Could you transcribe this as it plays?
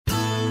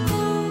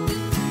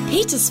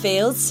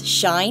Petersfield's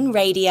Shine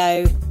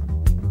Radio.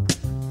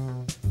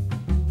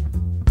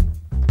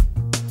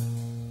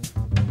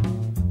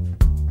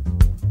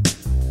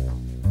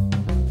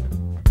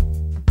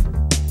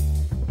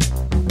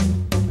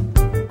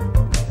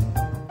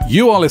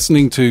 You are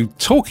listening to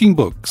Talking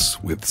Books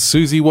with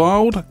Susie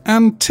Wilde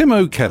and Tim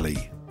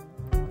O'Kelly.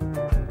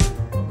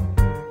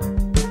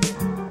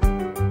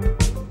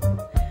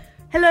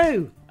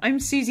 Hello,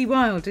 I'm Susie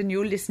Wilde and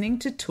you're listening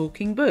to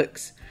Talking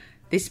Books.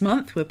 This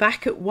month we're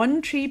back at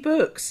One Tree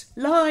Books,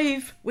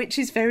 live, which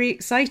is very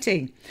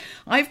exciting.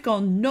 I've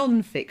gone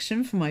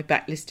non-fiction for my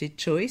backlisted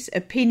choice,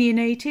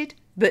 opinionated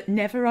but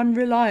never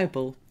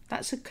unreliable.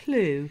 That's a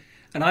clue.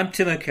 And I'm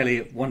Tim O'Kelly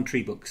at One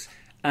Tree Books,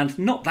 and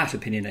not that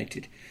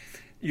opinionated.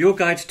 Your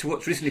guide to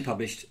what's recently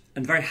published,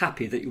 and very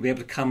happy that you'll be able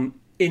to come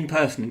in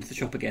person into the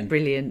shop again.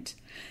 Brilliant.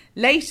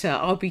 Later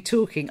I'll be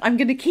talking, I'm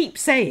going to keep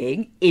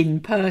saying in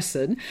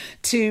person,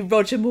 to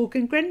Roger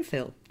Morgan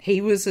Grenfell. He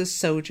was a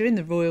soldier in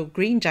the Royal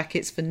Green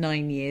Jackets for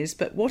 9 years,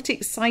 but what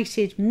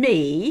excited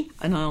me,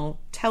 and I'll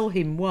tell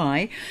him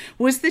why,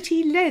 was that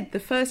he led the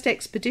first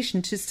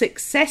expedition to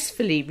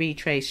successfully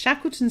retrace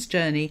Shackleton's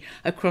journey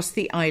across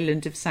the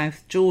island of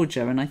South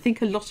Georgia, and I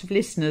think a lot of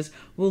listeners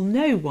will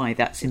know why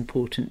that's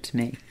important to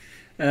me.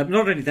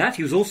 Not only that,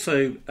 he was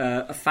also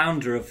a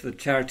founder of the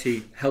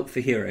charity Help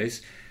for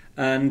Heroes,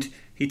 and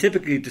he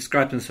typically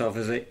described himself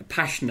as a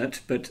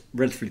passionate but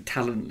relatively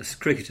talentless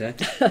cricketer,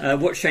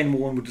 what Shane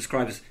Warne would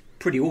describe as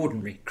pretty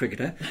ordinary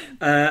cricketer.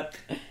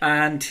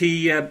 And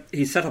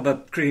he set up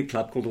a cricket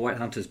club called the White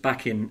Hunters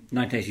back in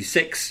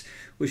 1986,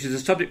 which is the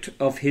subject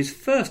of his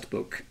first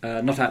book,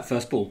 Not Out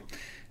First Ball.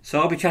 So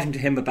I'll be chatting to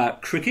him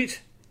about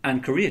cricket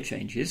and career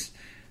changes.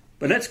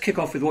 But let's kick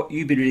off with what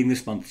you've been reading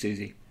this month,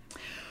 Susie.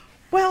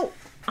 Well,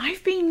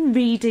 I've been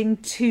reading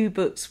 2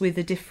 books with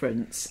a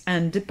difference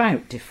and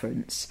about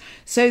difference.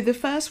 So the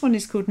first one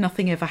is called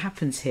Nothing Ever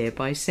Happens Here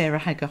by Sarah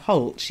Hager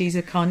Holt. She's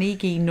a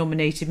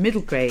Carnegie-nominated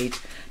middle grade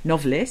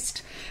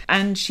novelist,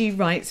 and she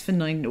writes for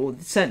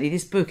certainly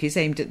this book is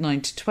aimed at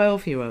 9 to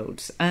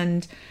 12-year-olds.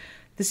 And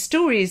the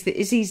story is that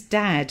Izzy's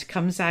dad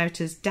comes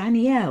out as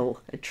Danielle,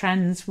 a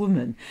trans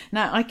woman.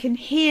 Now, I can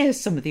hear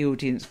some of the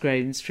audience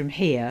groans from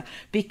here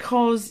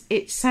because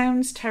it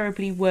sounds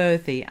terribly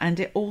worthy, and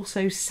it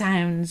also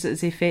sounds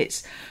as if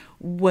it's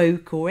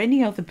woke or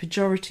any other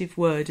pejorative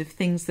word of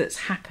things that's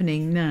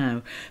happening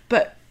now.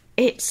 But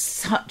it's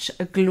such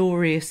a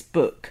glorious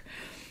book.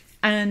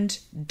 And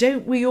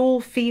don't we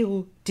all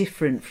feel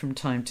different from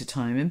time to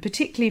time? And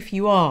particularly if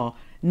you are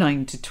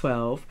 9 to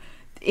 12,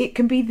 it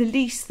can be the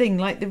least thing,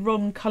 like the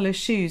wrong colour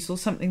shoes or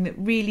something that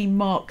really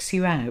marks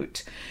you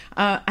out.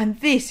 And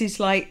this is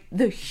like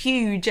the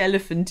huge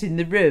elephant in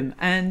the room.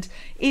 And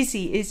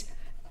Izzy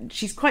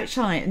she's quite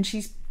shy and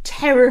she's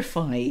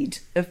terrified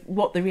of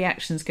what the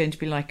reaction's going to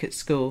be like at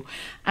school.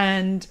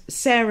 And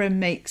Sarah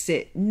makes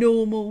it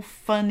normal,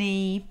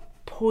 funny,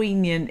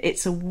 poignant.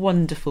 It's a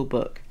wonderful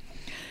book.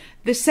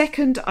 The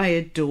second I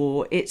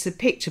adore. It's a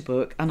picture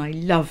book, and I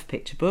love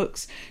picture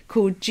books,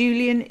 called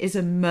Julian is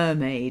a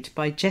Mermaid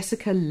by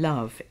Jessica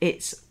Love.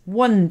 It's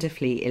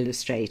wonderfully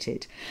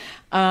illustrated.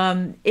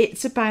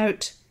 It's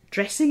about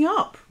dressing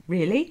up,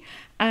 really,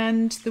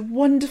 and the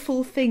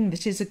wonderful thing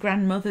that is a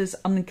grandmother's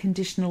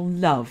unconditional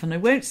love. And I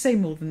won't say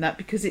more than that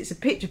because it's a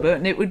picture book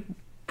and it would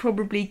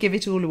probably give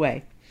it all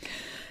away.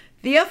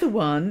 The other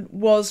one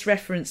was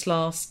referenced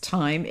last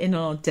time in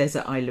our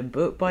Desert Island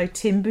book by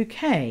Tim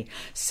Bouquet.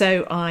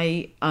 So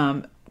I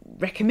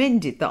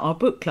recommended that our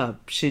book club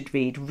should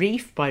read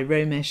Reef by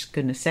Romesh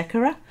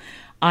Gunasekara.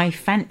 I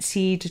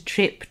fancied a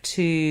trip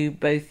to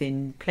both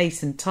in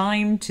place and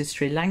time to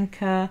Sri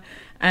Lanka,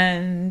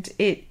 and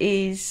it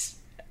is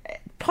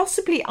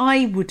possibly,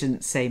 I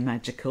wouldn't say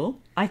magical.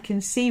 I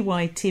can see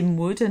why Tim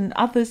would and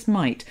others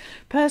might.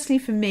 Personally,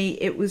 for me,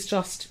 it was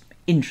just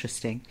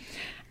interesting.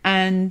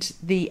 And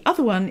the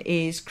other one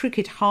is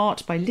Crooked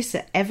Heart by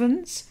Lissa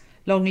Evans,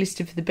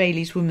 longlisted for the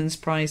Bailey's Women's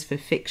Prize for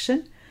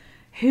Fiction,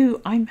 who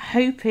I'm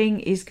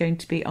hoping is going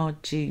to be our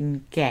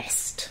June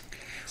guest.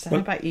 So how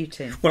about you,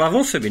 Tim? Well, I've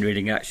also been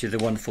reading, actually,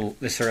 the wonderful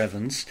Lissa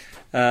Evans,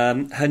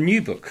 her new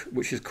book,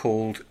 which is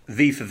called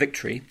V for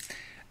Victory,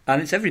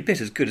 and it's every bit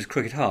as good as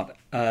Crooked Heart,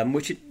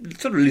 which it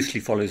sort of loosely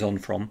follows on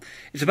from.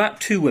 It's about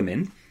 2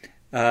 women.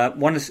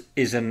 One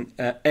is an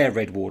air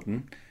raid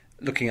warden,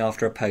 looking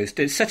after a post.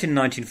 It's set in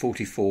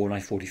 1944,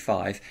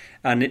 1945,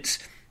 and it's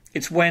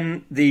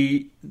when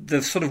the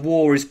sort of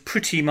war is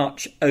pretty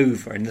much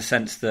over, in the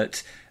sense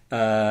that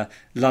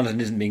London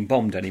isn't being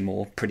bombed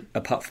anymore,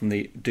 apart from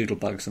the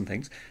doodlebugs and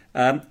things.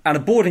 And a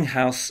boarding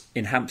house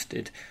in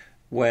Hampstead,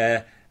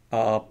 where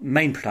our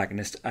main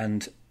protagonist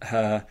and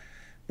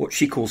what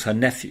she calls her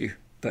nephew,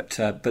 but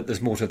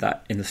there's more to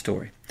that in the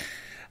story.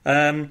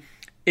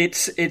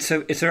 It's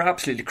an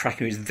absolutely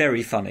cracking read. It's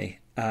very funny.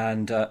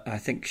 And I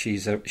think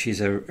she's a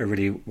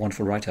really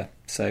wonderful writer.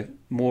 So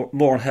more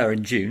on her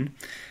in June.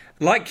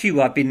 Like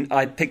you,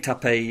 I picked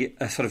up a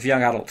sort of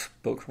young adult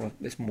book. Well,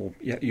 it's more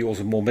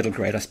yours are more middle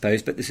grade, I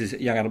suppose, but this is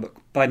a young adult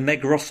book by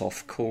Meg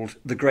Rossoff called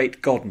The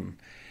Great Godden.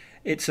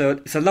 It's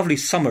a lovely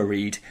summer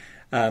read,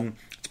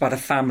 It's about a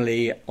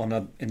family in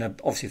a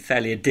obviously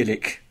fairly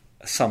idyllic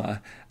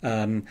summer,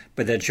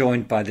 but they're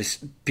joined by this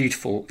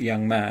beautiful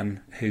young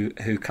man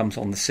who comes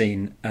on the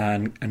scene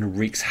and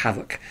wreaks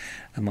havoc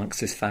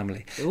amongst this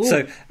family. Ooh,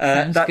 so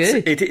sounds that's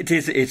good.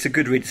 it's a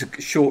good read. It's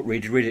a short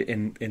read. You read it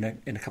in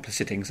a couple of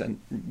sittings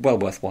and well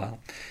worthwhile.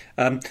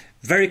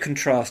 Very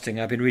contrasting.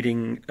 I've been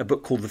reading a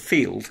book called The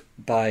Field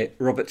by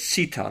Robert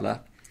Seethaler,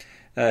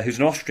 who's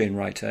an Austrian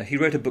writer. He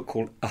wrote a book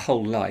called A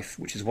Whole Life,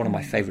 which is one of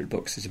my favourite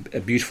books. It's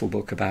a beautiful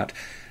book about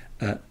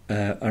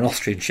an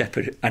Austrian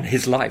shepherd and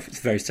his life.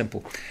 It's very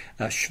simple,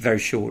 very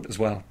short as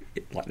well,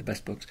 like the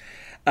best books.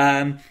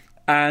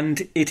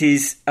 And it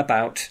is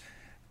about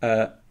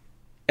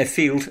a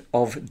field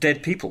of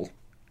dead people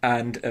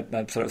and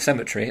a sort of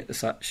cemetery as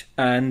such,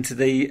 and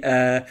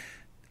the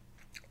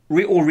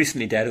all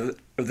recently dead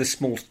of this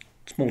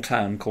small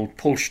town called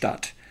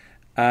Polstadt,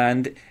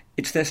 and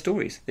it's their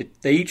stories.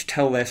 They each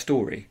tell their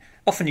story.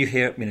 Often you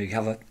hear, you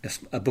have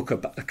a book,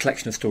 a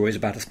collection of stories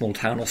about a small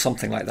town or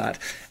something like that,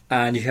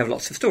 and you have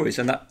lots of stories,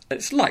 and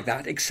it's like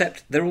that,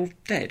 except they're all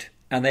dead,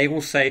 and they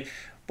all say,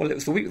 well, it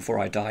was the week before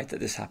I died that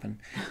this happened,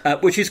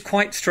 which is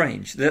quite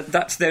strange.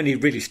 That's the only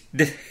really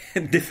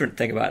different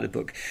thing about the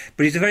book.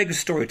 But he's a very good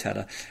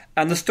storyteller,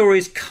 and the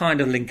stories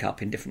kind of link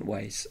up in different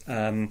ways.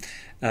 So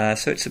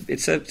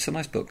it's a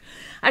nice book.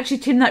 Actually,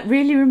 Tim, that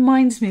really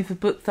reminds me of a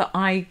book that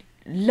I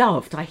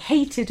loved. I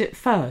hated at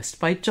first,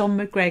 by John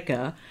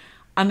McGregor,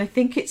 and I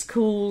think it's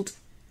called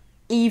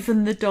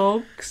Even the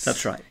Dogs.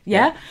 That's right.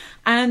 Yeah.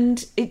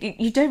 And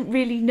you don't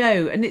really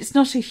know, and it's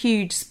not a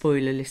huge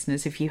spoiler,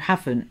 listeners, if you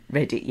haven't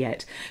read it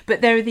yet,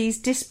 but there are these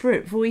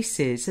disparate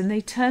voices, and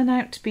they turn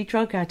out to be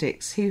drug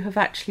addicts who have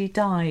actually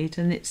died,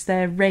 and it's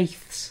their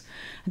wraiths.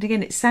 And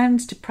again, it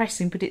sounds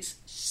depressing, but it's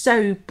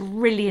so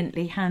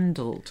brilliantly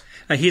handled.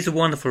 He's a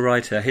wonderful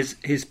writer.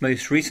 His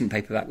most recent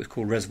paperback was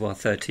called Reservoir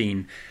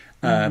 13,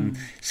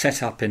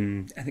 set up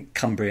in, I think,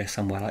 Cumbria,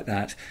 somewhere like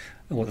that,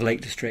 or the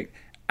Lake District.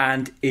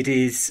 And it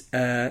is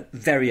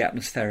very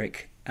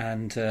atmospheric,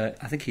 and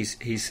I think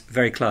he's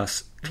very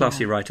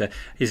classy writer.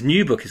 His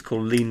new book is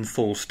called Lean,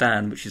 Fall,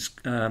 Stand, which is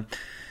coming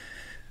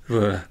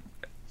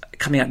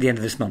out at the end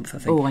of this month, I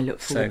think. Oh, I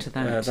look forward to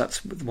that.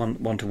 That's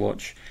one to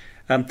watch.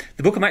 The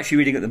book I'm actually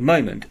reading at the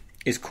moment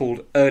is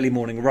called Early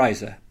Morning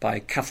Riser by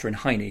Catherine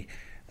Heine.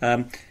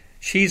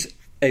 She's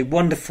a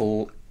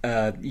wonderful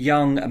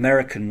young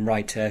American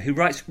writer who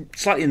writes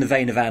slightly in the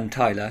vein of Anne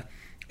Tyler,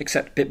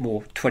 except a bit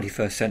more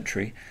 21st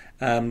century.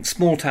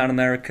 Small town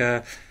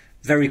America,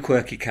 very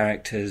quirky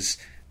characters.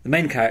 The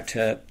main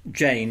character,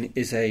 Jane,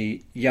 is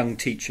a young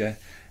teacher,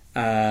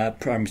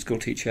 primary school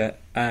teacher,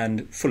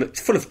 and full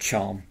of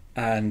charm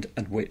and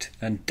wit,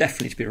 and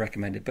definitely to be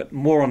recommended. But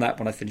more on that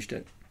when I finished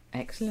it.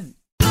 Excellent.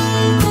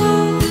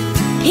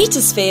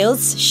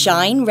 Petersfield's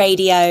Shine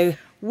Radio.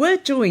 We're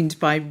joined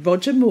by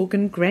Roger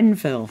Morgan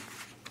Grenville.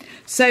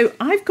 So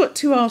I've got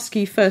to ask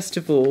you, first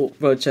of all,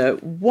 Roger,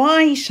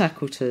 why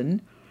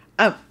Shackleton?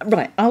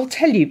 Right, I'll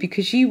tell you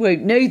because you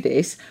won't know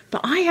this,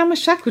 but I am a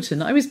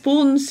Shackleton. I was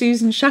born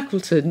Susan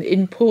Shackleton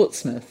in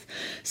Portsmouth.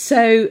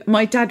 So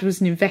my dad was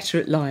an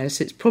inveterate liar,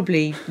 so it's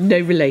probably no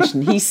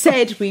relation. He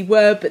said we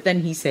were, but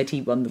then he said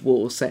he won the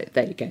war, so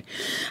there you go.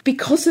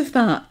 Because of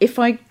that, if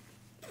I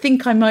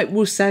think I might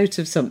wuss out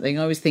of something,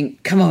 I always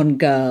think, come on,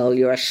 girl,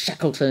 you're a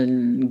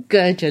Shackleton,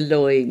 gird your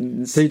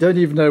loins. So you don't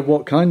even know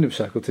what kind of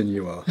Shackleton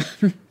you are?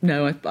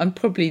 No, I'm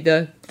probably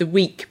the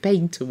weak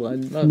painter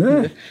one.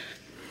 No.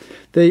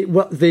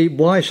 The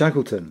why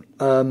Shackleton?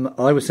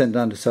 I was sent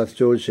down to South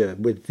Georgia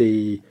with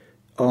the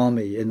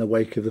army in the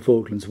wake of the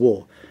Falklands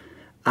War,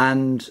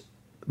 and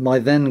my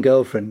then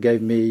girlfriend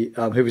gave me,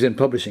 who was in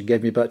publishing,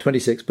 gave me about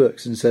 26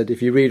 books and said,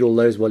 if you read all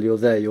those while you're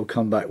there, you'll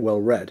come back well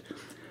read.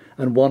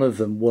 And one of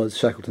them was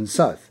Shackleton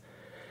South.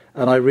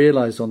 And I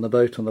realised on the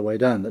boat on the way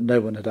down that no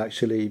one had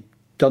actually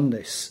done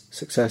this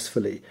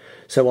successfully.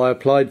 So I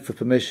applied for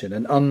permission,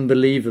 and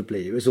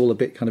unbelievably, it was all a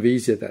bit kind of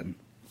easier then.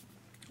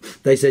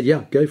 They said,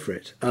 yeah, go for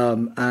it.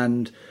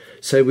 And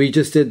so we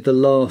just did the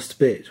last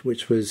bit,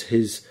 which was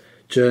his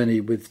journey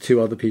with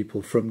two other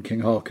people from King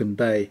Haakon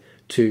Bay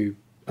to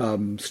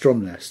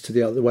Stromness, to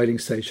the whaling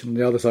station on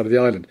the other side of the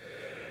island.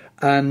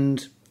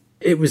 And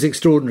it was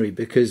extraordinary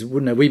because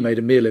we made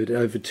a meal of it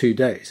over 2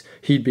 days.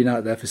 He'd been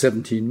out there for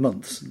 17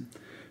 months.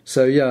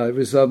 So, yeah, it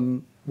was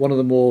one of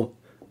the more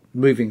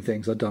moving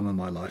things I'd done in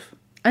my life.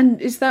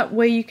 And is that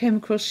where you came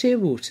across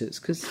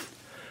Shearwaters? Because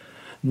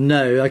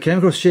no, I came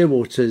across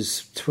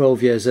Shearwaters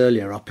 12 years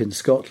earlier up in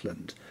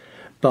Scotland.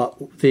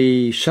 But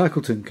the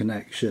Shackleton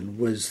connection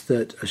was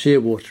that a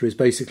shearwater is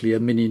basically a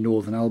mini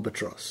northern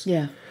albatross.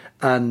 Yeah.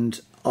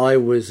 And I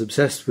was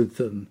obsessed with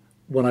them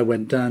when I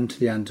went down to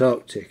the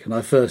Antarctic, and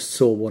I first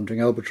saw wandering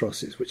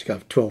albatrosses, which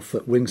have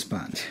 12-foot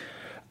wingspan.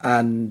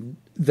 And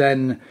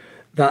then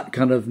that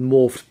kind of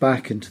morphed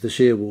back into the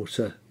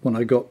shearwater when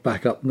I got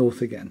back up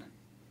north again.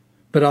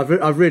 But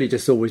I've really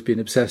just always been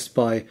obsessed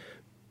by,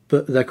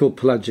 but they're called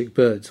pelagic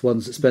birds,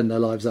 ones that spend their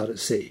lives out at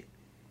sea.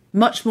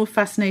 Much more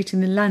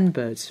fascinating than land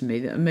birds for me,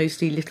 that are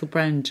mostly little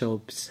brown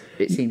jobs,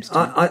 it seems to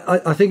me.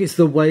 I think it's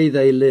the way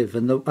they live,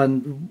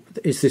 and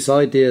it's this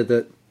idea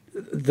that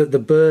the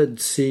bird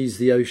sees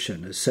the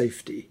ocean as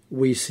safety.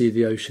 We see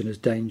the ocean as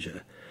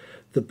danger.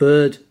 The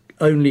bird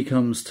only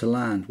comes to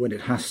land when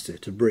it has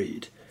to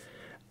breed.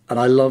 And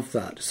I love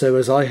that. So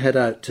as I head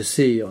out to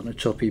sea on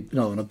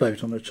a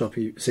boat on a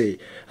choppy sea,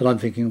 and I'm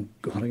thinking,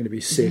 God, I'm going to be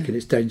sick and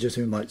it's dangerous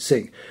and we might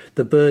sink.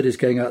 The bird is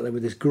going out there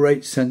with this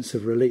great sense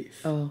of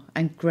relief. Oh,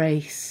 and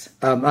grace.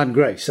 And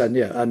grace, and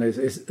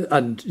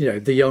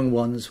the young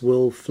ones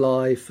will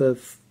fly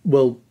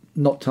will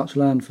not touch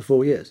land for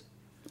 4 years.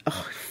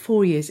 Oh,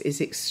 4 years is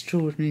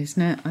extraordinary,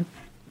 isn't it? I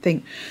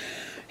think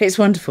it's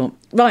wonderful.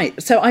 Right,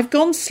 so I've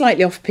gone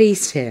slightly off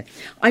piste here.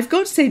 I've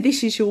got to say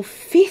this is your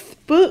 5th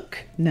book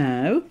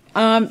now.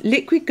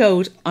 Liquid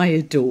Gold I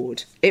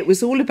adored. It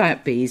was all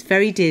about bees,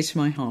 very dear to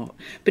my heart.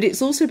 But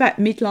it's also about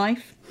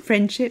midlife,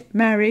 friendship,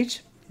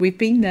 marriage. We've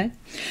been there.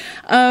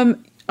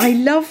 I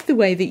love the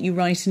way that you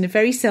write in a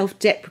very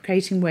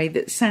self-deprecating way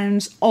that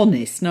sounds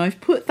honest. Now,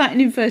 I've put that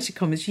in inverted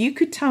commas. You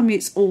could tell me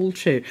it's all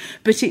true,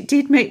 but it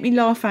did make me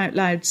laugh out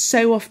loud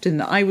so often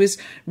that I was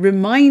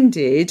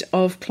reminded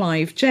of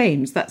Clive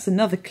James. That's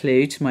another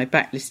clue to my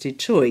backlisted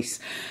choice.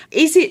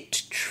 Is it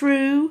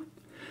true?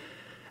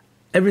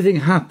 Everything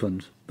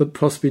happened, but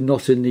possibly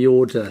not in the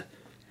order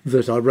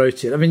that I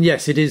wrote it. I mean,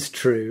 yes, it is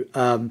true.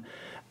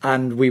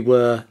 And we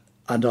were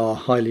and are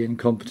highly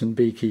incompetent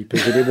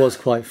beekeepers, and it was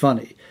quite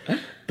funny.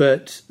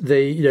 But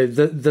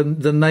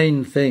the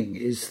main thing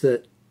is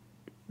that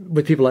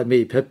with people like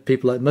me,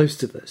 people like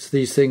most of us,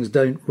 these things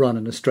don't run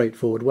in a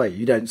straightforward way.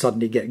 You don't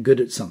suddenly get good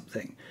at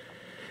something.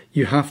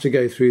 You have to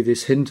go through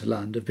this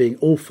hinterland of being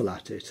awful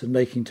at it and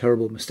making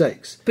terrible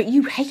mistakes. But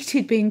you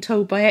hated being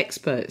told by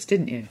experts,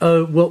 didn't you?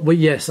 Oh, well,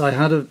 yes. I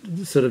had a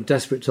sort of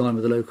desperate time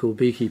with the local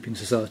beekeeping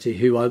society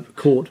who I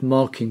caught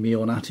marking me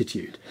on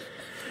attitude.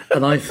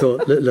 And I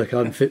thought, look,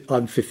 I'm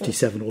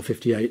 57 or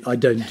 58. I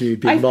don't do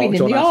being marked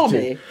on attitude.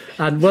 Army.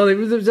 And well, it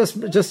was just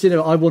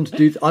I want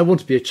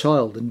to be a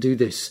child and do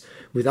this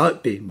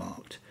without being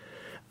marked.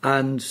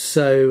 And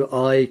so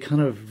I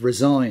kind of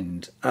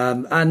resigned.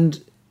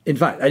 And in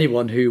fact,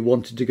 anyone who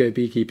wanted to go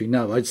beekeeping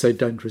now, I'd say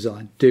don't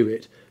resign. Do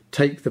it.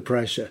 Take the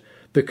pressure,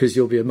 because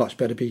you'll be a much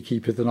better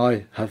beekeeper than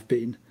I have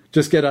been.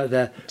 Just get out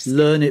there,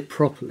 learn it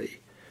properly.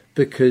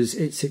 Because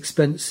it's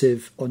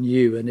expensive on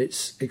you and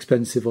it's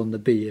expensive on the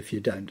bee if you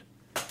don't.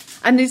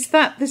 And is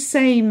that the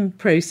same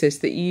process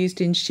that you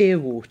used in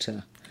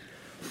Shearwater?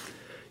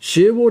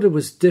 Shearwater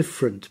was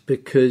different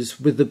because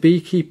with the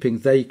beekeeping,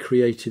 they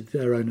created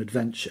their own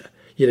adventure.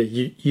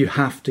 You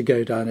have to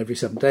go down every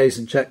 7 days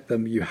and check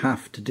them. You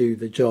have to do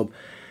the job.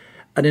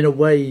 And in a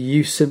way,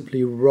 you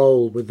simply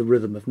roll with the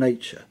rhythm of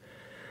nature.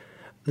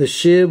 The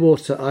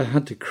Shearwater, I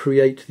had to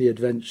create the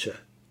adventure.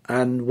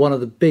 And one of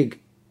the big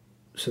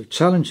sort of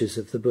challenges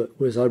of the book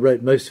was I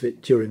wrote most of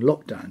it during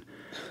lockdown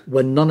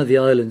when none of the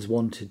islands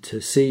wanted to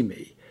see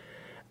me.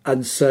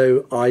 And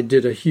so I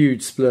did a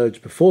huge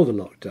splurge before the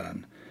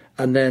lockdown.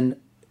 And then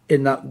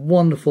in that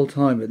wonderful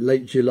time at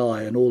late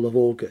July and all of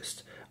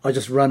August, I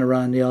just ran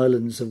around the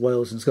islands of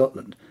Wales and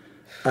Scotland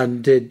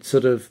and did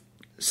sort of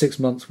 6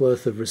 months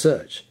worth of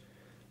research.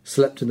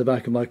 Slept in the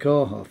back of my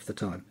car half the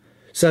time.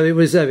 So it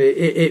was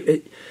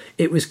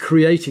it was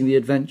creating the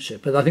adventure.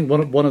 But I think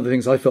one of the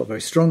things I felt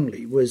very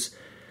strongly was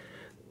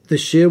the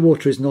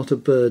Shearwater is not a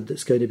bird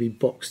that's going to be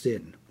boxed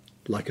in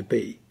like a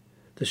bee.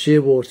 The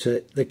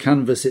Shearwater, the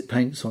canvas it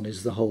paints on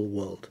is the whole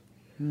world.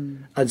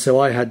 Mm. And so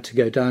I had to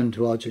go down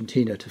to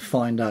Argentina to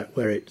find out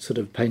where it sort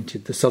of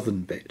painted the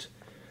southern bit.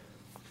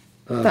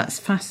 That's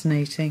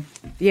fascinating.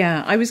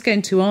 Yeah, I was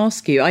going to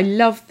ask you, I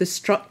love the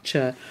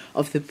structure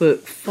of the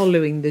book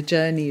following the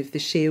journey of the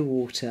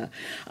Shearwater.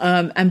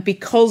 And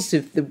because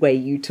of the way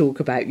you talk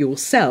about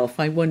yourself,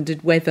 I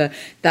wondered whether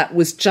that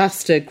was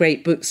just a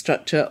great book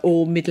structure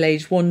or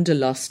middle-aged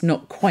wanderlust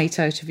not quite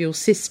out of your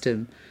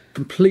system.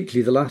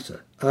 Completely the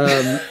latter.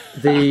 I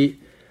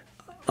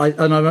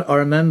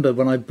remember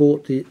when I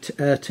bought the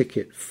air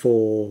ticket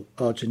for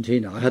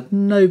Argentina, I had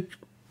no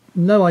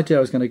idea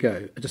I was going to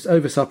go. Just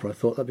over supper, I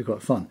thought that'd be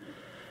quite fun.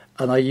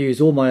 And I used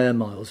all my air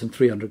miles and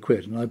 300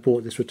 quid, and I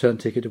bought this return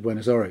ticket to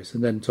Buenos Aires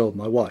and then told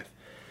my wife.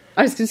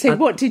 I was going to say,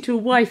 what did your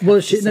wife have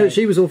to say? No,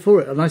 she was all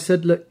for it. And I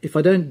said, look, if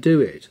I don't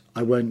do it,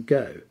 I won't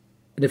go.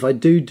 And if I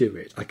do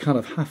it, I kind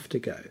of have to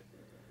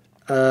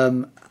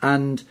go.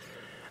 And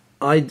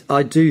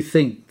I do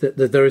think that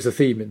there is a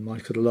theme in my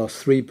sort of last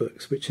 3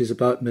 books, which is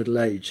about middle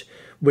age,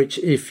 which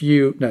if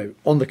you know,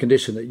 on the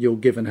condition that you're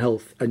given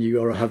health and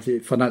you have the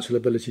financial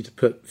ability to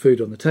put food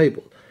on the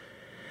table,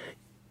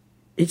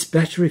 it's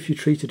better if you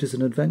treat it as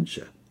an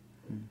adventure.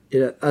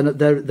 And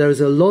there is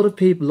a lot of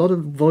people, a lot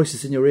of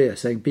voices in your ear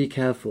saying, be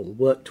careful,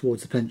 work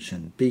towards a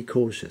pension, be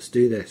cautious,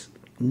 do this.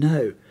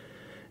 No,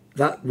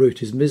 that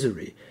route is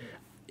misery.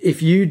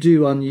 If you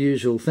do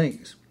unusual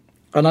things,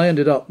 and I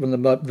ended up,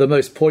 the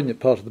most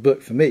poignant part of the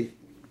book for me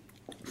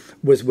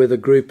was with a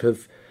group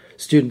of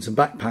students and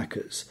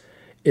backpackers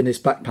in this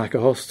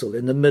backpacker hostel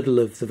in the middle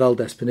of the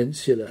Valdez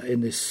Peninsula in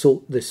this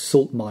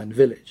salt mine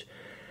village.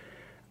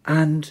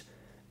 And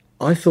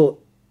I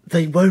thought,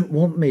 they won't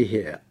want me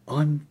here.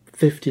 I'm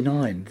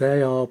 59,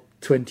 they are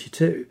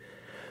 22.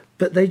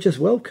 But they just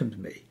welcomed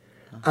me.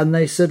 And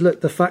they said,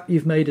 look, the fact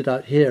you've made it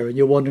out here and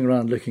you're wandering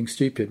around looking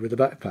stupid with a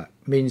backpack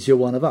means you're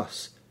one of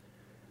us.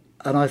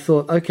 And I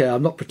thought, OK,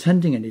 I'm not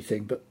pretending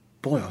anything, but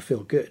boy, I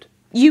feel good.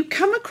 You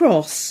come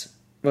across,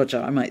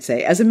 Roger, I might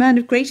say, as a man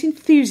of great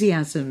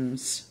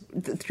enthusiasms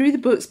through the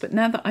books, but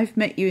now that I've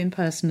met you in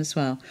person as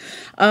well,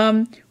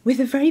 with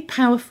a very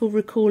powerful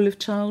recall of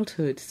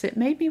childhood. So it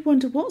made me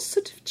wonder, what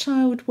sort of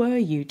child were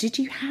you? Did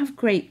you have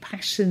great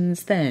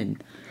passions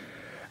then?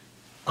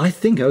 I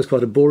think I was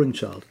quite a boring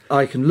child.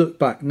 I can look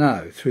back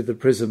now through the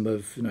prism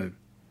of,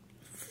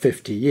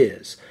 50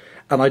 years,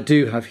 and I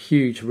do have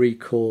huge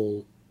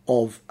recall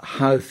of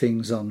how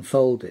things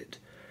unfolded.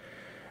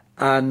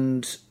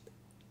 And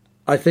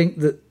I think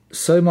that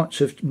so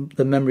much of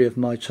the memory of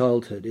my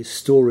childhood is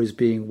stories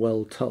being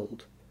well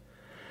told.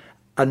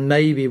 And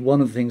maybe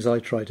one of the things I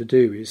try to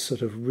do is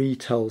sort of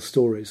retell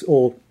stories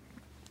or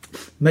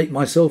make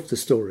myself the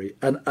story.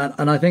 And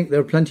I think there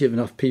are plenty of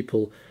enough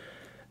people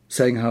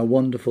saying how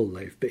wonderful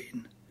they've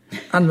been.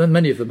 And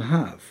many of them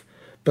have.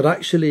 But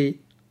actually,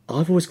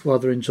 I've always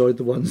rather enjoyed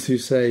the ones who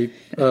say,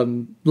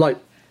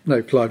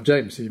 Clive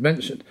James, who you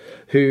mentioned,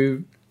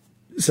 who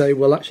say,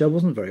 well, actually, I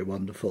wasn't very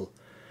wonderful.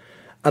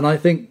 And I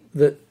think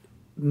that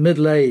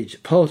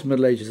part of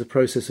middle age is a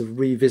process of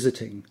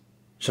revisiting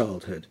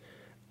childhood.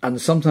 And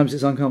sometimes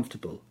it's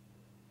uncomfortable,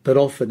 but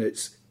often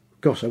it's,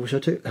 gosh, I wish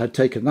I had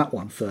taken that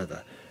one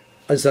further.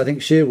 And so I think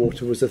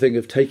Shearwater was the thing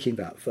of taking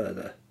that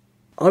further.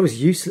 I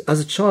was useless as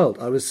a child.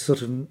 I was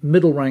sort of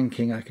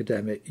middle-ranking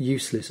academic,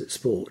 useless at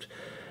sport,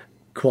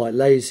 quite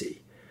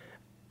lazy.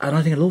 And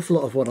I think an awful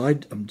lot of what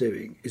I'm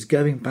doing is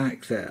going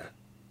back there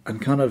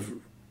and kind of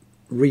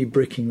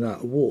re-bricking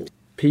that wall.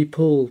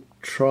 People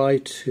try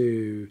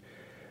to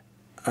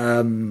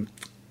Gild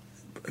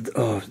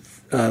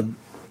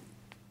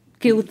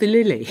the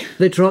lily.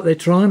 They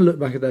try and look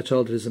back at their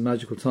childhood as a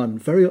magical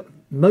time, and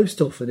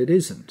most often it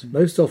isn't.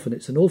 Most often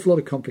it's an awful lot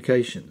of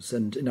complications,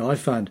 and I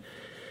found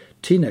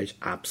teenage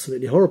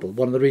absolutely horrible.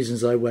 One of the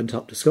reasons I went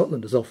up to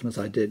Scotland as often as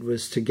I did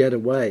was to get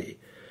away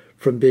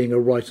from being a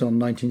right-on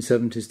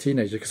 1970s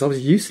teenager, because I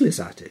was useless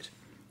at it.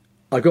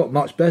 I got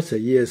much better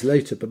years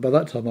later, but by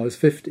that time I was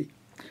 50.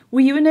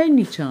 Were you an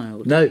only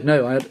child? No.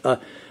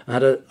 I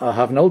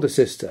have an older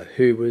sister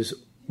who was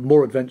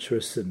more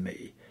adventurous than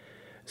me,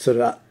 sort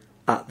of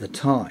at the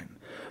time,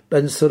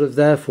 and sort of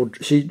therefore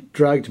she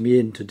dragged me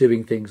into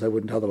doing things I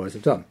wouldn't otherwise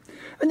have done.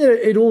 And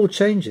it all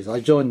changes. I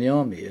joined the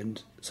army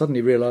and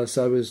suddenly realised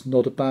I was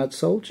not a bad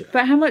soldier.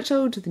 But how much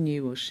older than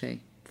you was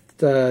she?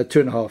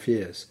 2.5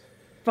 years.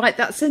 Right,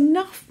 that's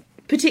enough,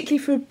 particularly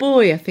for a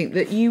boy, I think,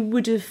 that you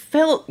would have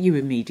felt you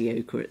were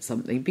mediocre at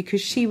something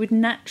because she would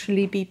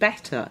naturally be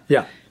better.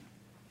 Yeah.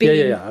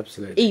 Yeah,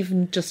 absolutely.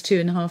 Even just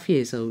 2.5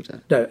 years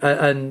older. No,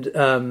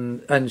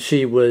 and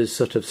she was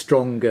sort of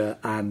stronger,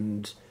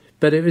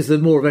 but it was the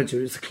more adventure.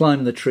 It was to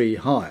climb the tree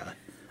higher,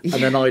 and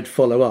then I'd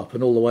follow up,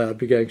 and all the way I'd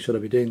be going, should I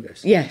be doing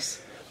this?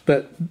 Yes.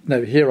 But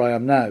no, here I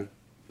am now,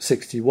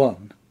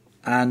 61,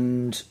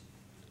 and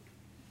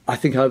I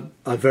think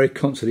I very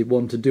consciously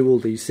want to do all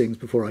these things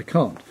before I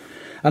can't.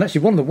 And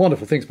actually, one of the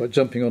wonderful things about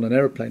jumping on an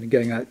aeroplane and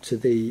going out to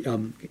the...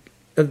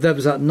 there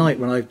was that night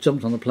when I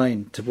jumped on the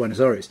plane to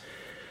Buenos Aires,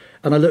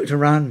 and I looked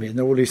around me and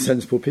there were all these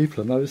sensible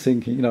people, and I was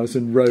thinking, I was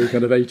in row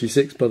kind of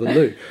 86 by the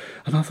loo,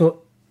 and I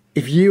thought,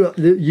 if you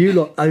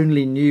lot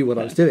only knew what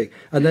I was doing.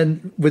 And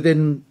then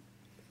within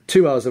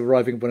 2 hours of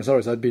arriving in Buenos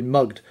Aires, I'd been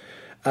mugged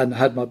and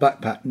had my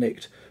backpack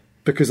nicked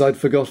because I'd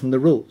forgotten the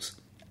rules.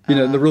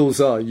 And the rules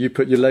are you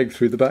put your leg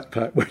through the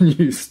backpack when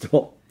you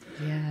stop.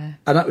 Yeah.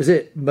 And that was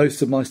it.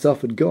 Most of my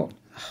stuff had gone.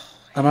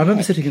 And I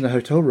remember sitting in the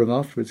hotel room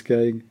afterwards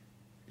going,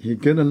 you're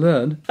going to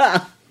learn.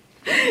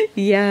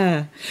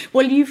 Yeah.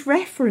 Well, you've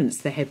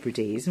referenced the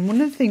Hebrides, and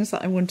one of the things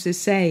that I wanted to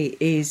say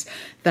is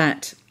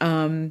that...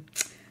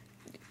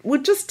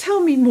 well, just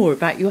tell me more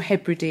about your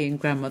Hebridean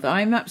grandmother.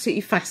 I'm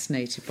absolutely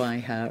fascinated by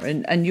her.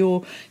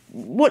 And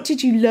what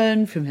did you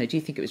learn from her? Do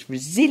you think it was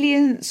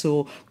resilience,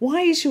 or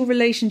why is your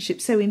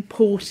relationship so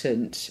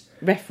important,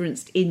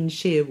 referenced in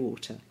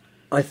Shearwater?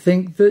 I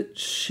think that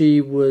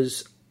she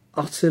was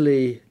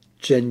utterly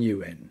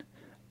genuine,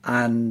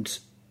 and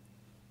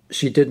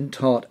she didn't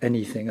tart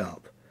anything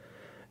up.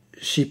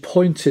 She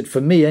pointed, for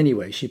me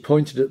anyway, she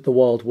pointed at the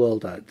wild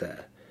world out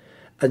there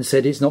and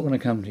said, it's not going to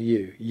come to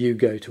you, you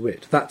go to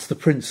it. That's the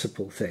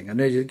principal thing. And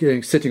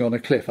you're sitting on a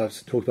cliff,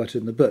 I've talked about it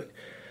in the book,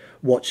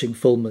 watching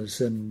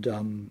fulmars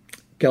and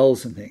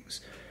gulls and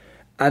things.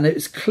 And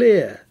it's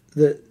clear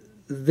that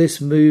this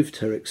moved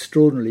her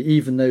extraordinarily,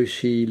 even though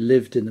she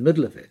lived in the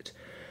middle of it.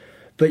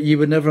 But you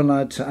were never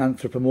allowed to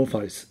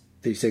anthropomorphise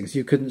these things.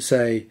 You couldn't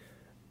say,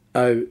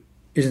 oh,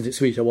 isn't it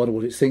sweet, I wonder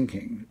what it's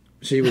thinking.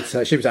 She would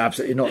say, she was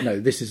absolutely not, no,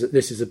 this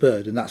is a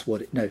bird, and that's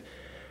what it, no.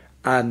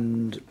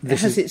 And it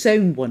has its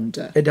own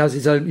wonder. It has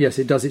its own, yes,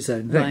 it does its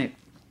own thing. Right.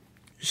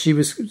 She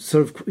was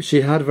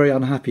she had a very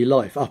unhappy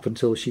life up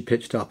until she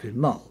pitched up in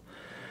Mull,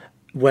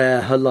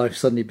 where her life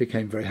suddenly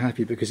became very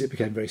happy because it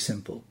became very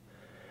simple.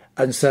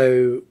 And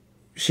so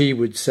she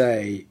would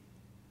say,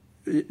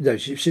 no,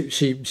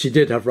 she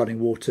did have running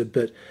water,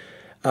 but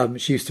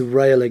she used to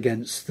rail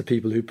against the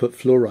people who put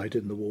fluoride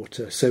in the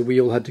water. So we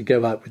all had to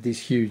go out with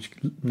these huge,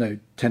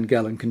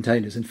 10-gallon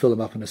containers and fill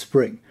them up in a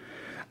spring.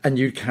 And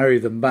you'd carry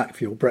them back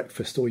for your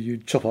breakfast, or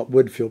you'd chop up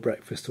wood for your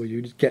breakfast, or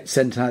you'd get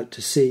sent out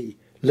to sea,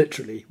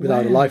 literally,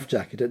 without a life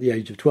jacket at the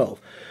age of 12.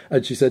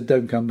 And she said,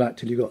 don't come back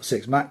till you got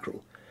 6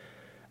 mackerel.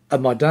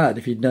 And my dad,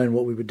 if he'd known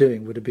what we were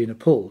doing, would have been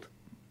appalled.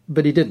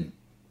 But he didn't.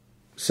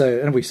 So,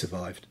 and we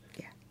survived.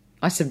 Yeah.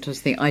 I sometimes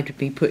think I'd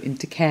be put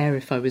into care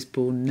if I was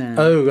born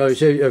now.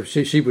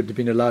 She would have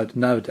been allowed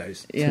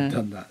nowadays to have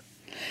done that.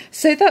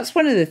 So that's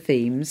one of the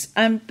themes,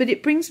 but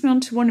it brings me on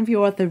to one of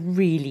your other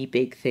really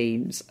big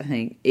themes, I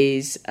think,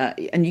 is,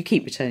 and you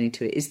keep returning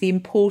to it, is the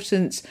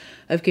importance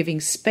of giving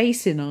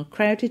space in our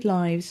crowded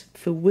lives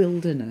for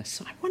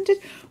wilderness. I wondered,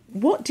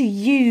 what do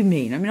you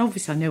mean? I mean,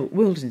 obviously I know what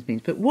wilderness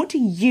means, but what do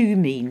you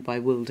mean by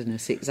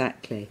wilderness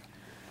exactly?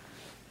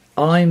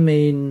 I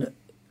mean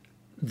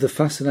the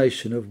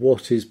fascination of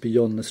what is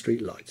beyond the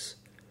streetlights.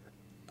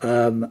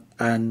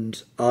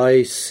 And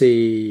I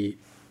see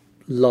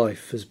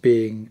life as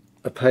being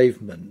a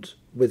pavement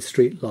with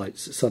street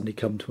lights that suddenly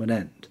come to an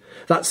end.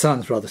 That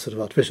sounds rather sort of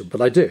artificial, but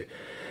I do.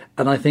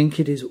 And I think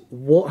it is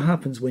what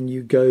happens when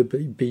you go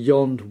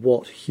beyond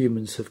what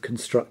humans have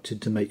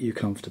constructed to make you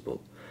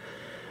comfortable.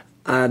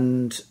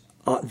 And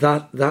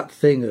that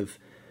thing of,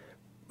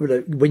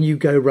 when you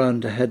go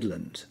round a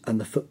headland and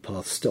the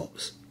footpath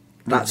stops,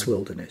 that's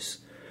wilderness.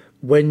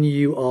 When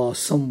you are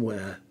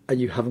somewhere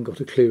and you haven't got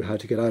a clue how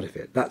to get out of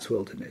it, that's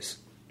wilderness.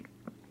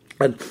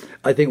 And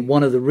I think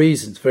one of the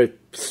reasons, very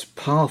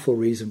powerful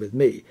reason with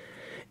me,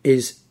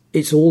 is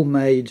it's all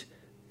made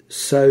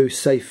so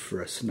safe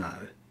for us now.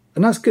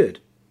 And that's good.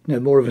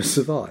 More of us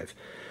survive.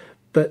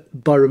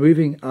 But by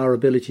removing our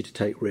ability to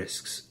take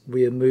risks,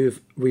 we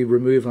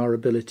remove our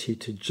ability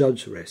to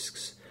judge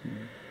risks.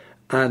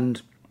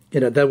 And,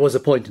 there was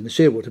a point in the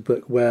Shearwater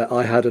book where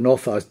I had an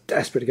offer. I was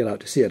desperate to get out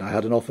to sea, and I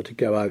had an offer to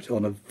go out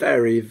on a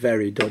very,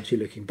 very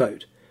dodgy-looking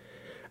boat.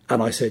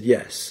 And I said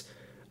yes.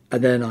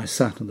 And then I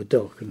sat on the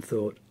dock and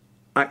thought,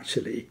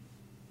 actually,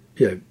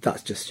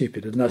 that's just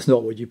stupid, and that's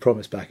not what you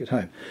promised back at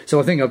home. So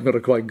I think I've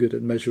got quite good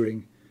at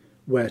measuring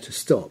where to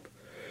stop.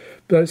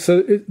 But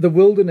so the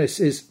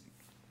wilderness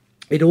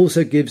it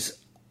also gives,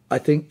 I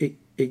think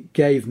it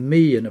gave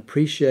me an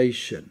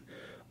appreciation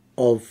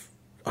of,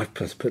 I've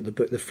put in the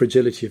book, the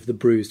fragility of the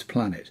bruised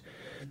planet.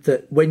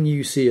 That when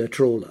you see a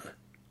trawler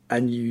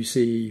and you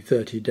see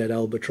 30 dead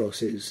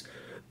albatrosses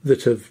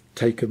that have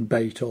taken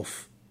bait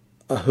off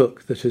a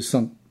hook that has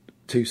sunk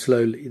too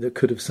slowly, that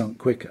could have sunk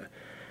quicker,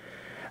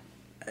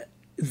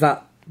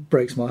 that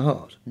breaks my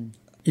heart.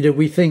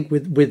 We think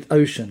with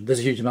ocean there's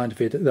a huge amount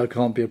of it, there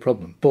can't be a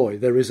problem. Boy,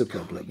 there is a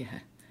problem. Yeah.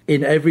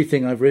 In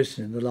everything I've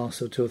written in the last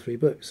 2 or 3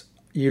 books,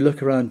 you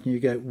look around and you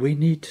go, we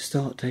need to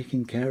start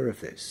taking care of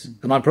this.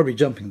 And I'm probably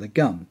jumping the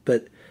gun,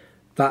 but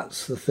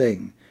that's the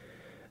thing.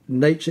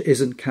 Nature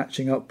isn't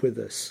catching up with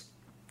us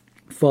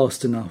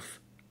fast enough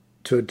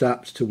to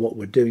adapt to what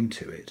we're doing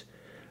to it.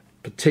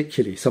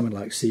 Particularly something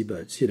like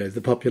seabirds.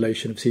 The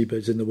population of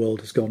seabirds in the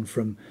world has gone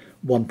from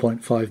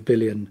 1.5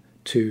 billion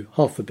to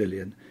 500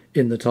 million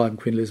in the time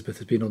Queen Elizabeth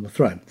has been on the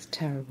throne. It's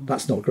terrible.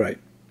 That's not great.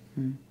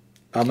 And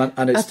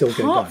it's still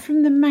going down. Apart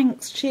from the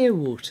Manx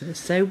Shearwater,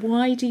 so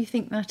why do you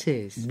think that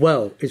is?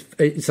 Well,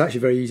 it's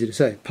actually very easy to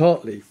say.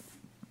 Partly,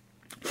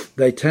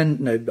 they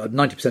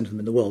 90% of them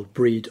in the world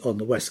breed on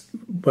the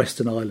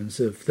western islands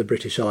of the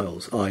British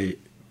Isles, i.e.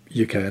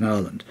 UK and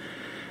Ireland.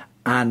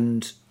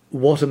 And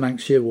what a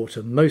Manx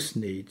Shearwater most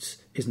needs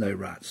is no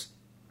rats.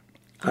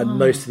 And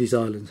most of these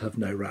islands have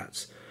no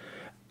rats.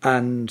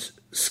 And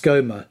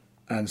Skoma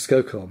and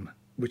Skocom,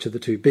 which are the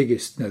 2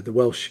 biggest, the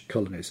Welsh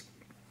colonies,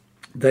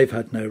 they've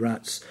had no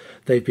rats.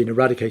 They've been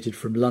eradicated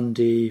from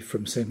Lundy,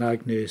 from St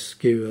Agnes,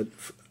 Gewart.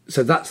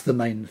 So that's the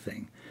main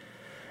thing.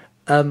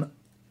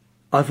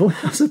 I've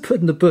also put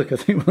in the book, I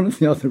think one of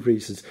the other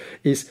reasons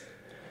is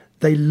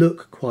they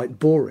look quite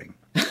boring.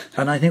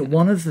 And I think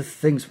one of the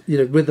things,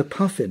 with the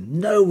puffin,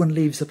 no one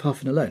leaves the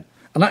puffin alone.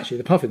 And actually,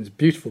 the puffin is a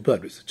beautiful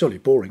bird, but it's a jolly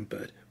boring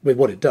bird with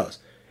what it does.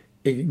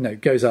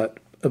 It goes out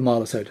a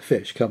mile or so to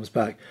fish, comes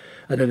back,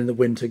 and then in the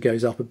winter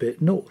goes up a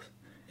bit north,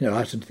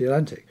 out into the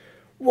Atlantic.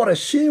 What a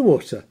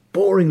shearwater,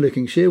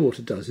 boring-looking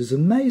shearwater does is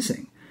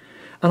amazing.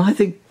 And I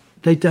think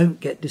they don't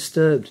get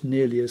disturbed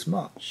nearly as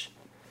much.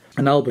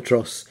 An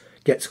albatross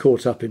gets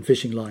caught up in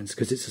fishing lines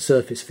because it's a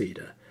surface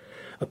feeder.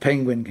 A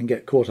penguin can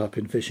get caught up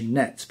in fishing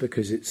nets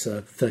because it's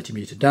a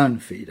 30-metre down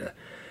feeder,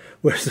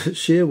 whereas a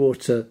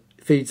shearwater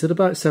feeds at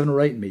about 7 or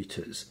 8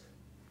 metres,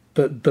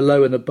 but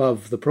below and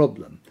above the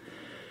problem.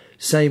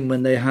 Same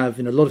when they have,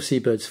 a lot of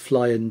seabirds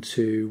fly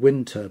into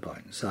wind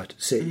turbines out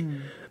at sea,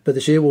 but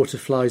the shearwater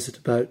flies at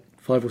about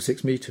 5 or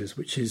 6 metres,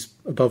 which is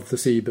above the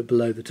sea but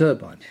below the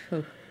turbine.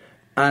 Oh.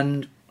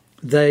 And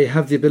they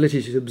have the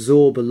ability to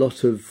absorb a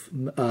lot of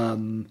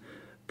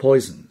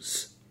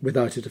poisons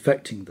without it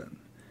affecting them,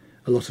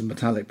 a lot of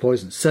metallic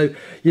poisons. So,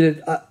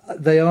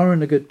 they are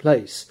in a good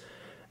place.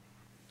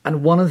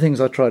 And one of the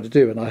things I try to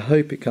do, and I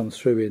hope it comes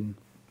through in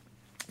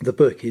the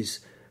book, is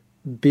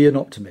be an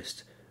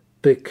optimist,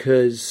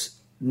 because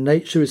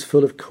nature is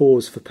full of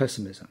cause for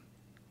pessimism.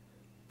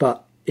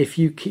 But if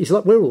you, it's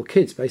like we're all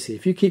kids, basically.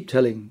 If you keep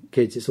telling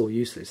kids it's all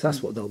useless,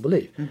 that's what they'll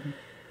believe. Mm-hmm.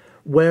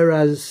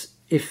 Whereas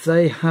if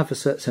they have a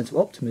certain sense of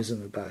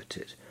optimism about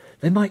it,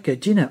 they might go,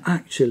 do you know,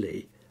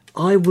 actually,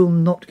 I will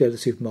not go to the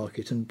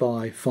supermarket and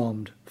buy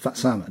farmed fat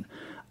salmon.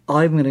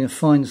 I'm going to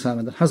find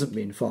salmon that hasn't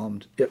been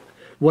farmed,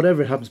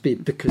 whatever it happens to be,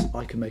 because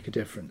I can make a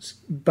difference.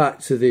 Back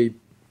to the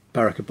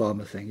Barack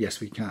Obama thing, yes,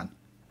 we can.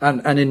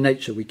 And in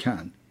nature, we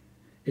can.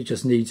 It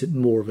just needs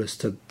more of us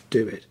to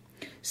do it.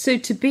 So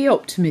to be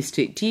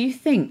optimistic, do you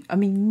think, I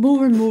mean,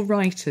 more and more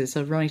writers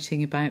are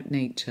writing about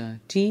nature.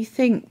 Do you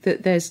think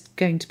that there's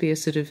going to be a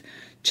sort of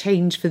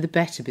change for the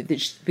better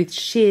with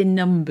sheer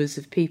numbers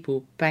of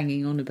people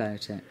banging on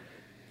about it?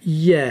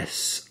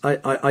 Yes,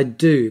 I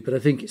do, but I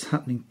think it's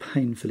happening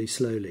painfully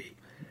slowly.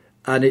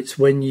 And it's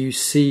when you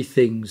see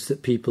things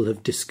that people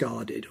have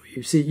discarded,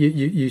 or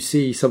you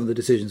see some of the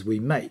decisions we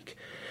make,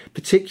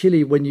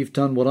 particularly when you've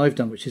done what I've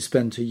done, which is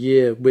spent a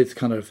year with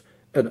kind of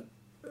an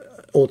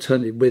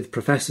alternative with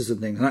professors and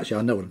things. And actually,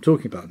 I know what I'm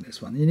talking about in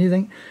this one. And you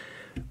think,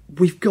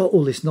 we've got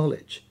all this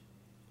knowledge.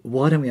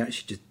 Why don't we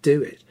actually just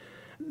do it?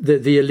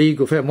 The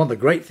illegal fishing, one of the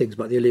great things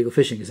about the illegal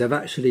fishing is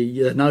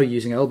they're now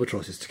using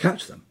albatrosses to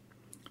catch them,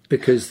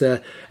 because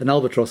an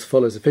albatross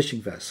follows a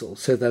fishing vessel,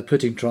 so they're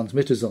putting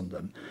transmitters on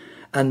them,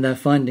 and they're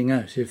finding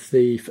out if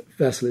the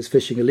vessel is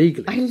fishing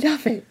illegally. I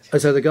love it.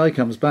 And so the guy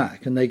comes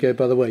back and they go,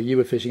 by the way, you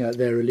were fishing out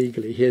there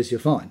illegally, here's your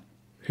fine.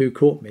 Who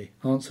caught me?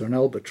 Answer, an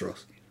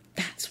albatross.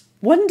 That's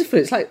wonderful.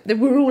 It's like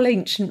we're all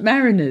ancient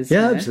mariners.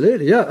 Yeah,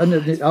 absolutely, yeah. And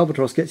the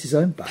albatross gets his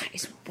own back. That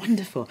is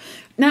wonderful.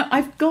 Now,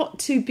 I've got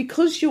to,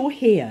 because you're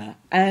here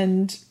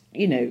and,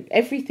 you know,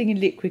 everything in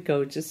Liquid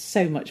Gold, just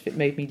so much of it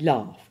made me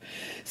laugh.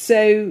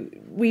 So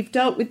we've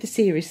dealt with the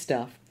serious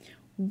stuff.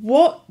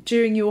 What,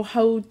 during your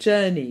whole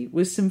journey,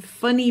 was some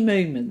funny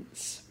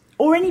moments?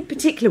 Or any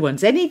particular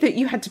ones? Any that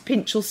you had to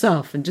pinch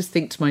yourself and just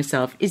think to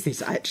myself, is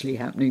this actually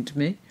happening to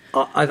me?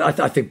 I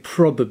think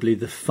probably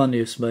the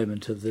funniest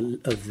moment of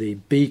the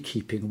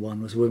beekeeping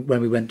one was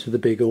when we went to the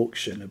big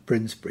auction at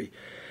Brinsbury,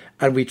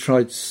 and we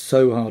tried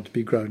so hard to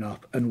be grown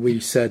up, and we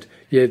said,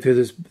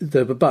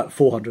 there were about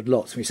 400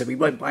 lots, and we said we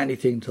won't buy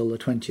anything until the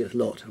 20th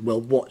lot, and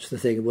we'll watch the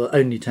thing, and we'll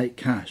only take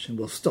cash, and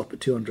we'll stop at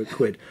 200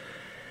 quid.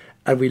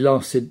 And we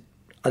lasted,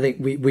 I think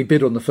we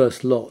bid on the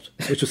first lot,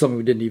 which was something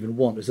we didn't even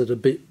want. It was a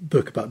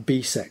book about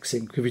bee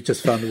sexing, because we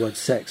just found the word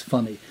sex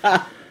funny.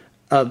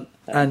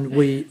 And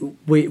we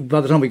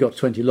by the time we got to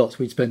 20 lots,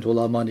 we'd spent all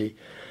our money,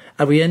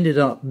 and we ended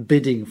up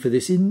bidding for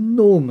this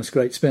enormous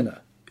great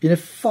spinner,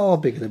 far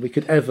bigger than we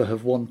could ever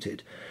have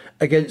wanted,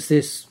 against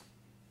this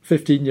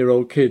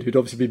 15-year-old kid who'd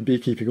obviously been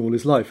beekeeping all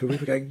his life. And we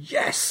were going,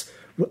 yes!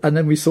 And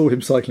then we saw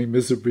him cycling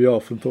miserably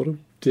off and thought, oh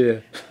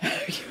dear.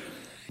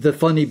 The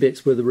funny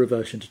bits were the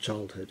reversion to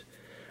childhood,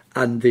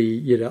 and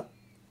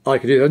I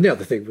could do. And the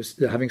other thing was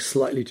having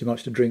slightly too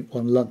much to drink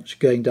on lunch,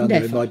 going down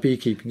there in my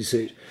beekeeping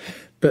suit,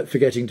 but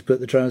forgetting to put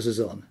the trousers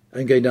on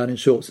and going down in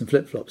shorts and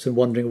flip-flops and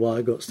wondering why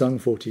I got stung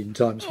 14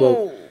 times.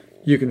 Well,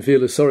 you can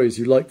feel as sorry as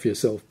you like for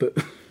yourself, but...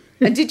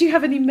 And did you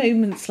have any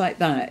moments like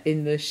that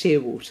in the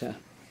Shearwater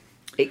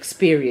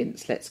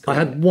experience, let's call it? I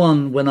had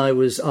one when I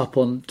was up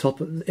on top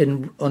on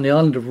the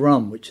island of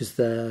Rum, which is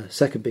their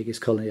second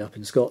biggest colony up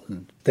in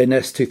Scotland. They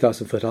nest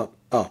 2,000 foot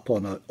up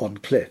on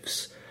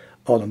cliffs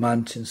on a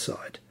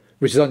mountainside,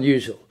 which is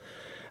unusual.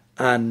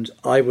 And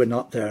I went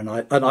up there, and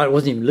I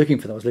wasn't even looking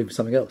for them, I was looking for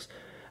something else.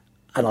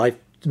 And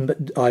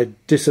I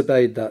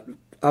disobeyed that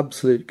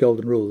absolute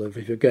golden rule of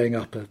if you're going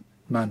up a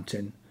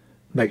mountain,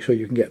 make sure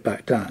you can get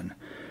back down.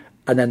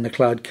 And then the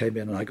cloud came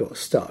in and I got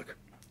stuck.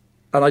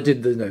 And I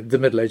did the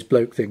middle-aged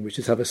bloke thing, which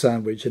is have a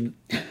sandwich and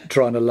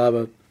try and allow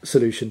a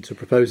solution to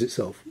propose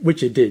itself,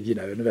 which it did,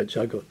 and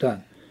eventually I got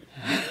down.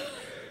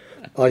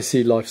 I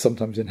see life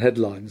sometimes in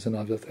headlines, and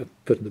I've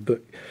put in the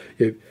book,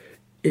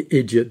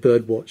 idiot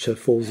birdwatcher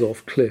falls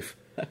off cliff,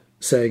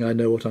 saying I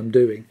know what I'm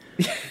doing.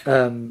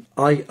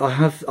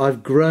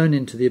 I've grown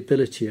into the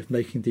ability of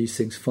making these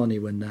things funny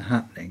when they're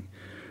happening.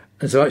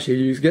 And so actually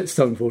you get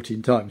stung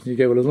 14 times and you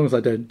go, well, as long as I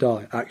don't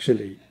die,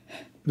 actually,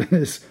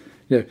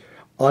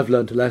 I've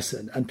learned a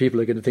lesson and people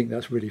are going to think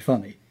that's really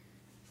funny.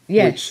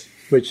 Yes.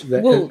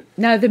 Well,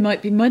 now there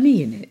might be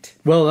money in it.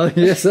 Well,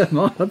 yes, there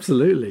might,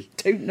 absolutely.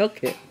 Don't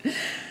knock it.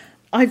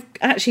 I've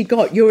actually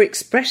got your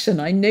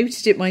expression. I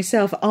noted it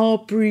myself, our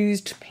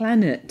bruised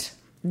planet.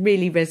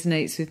 Really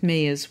resonates with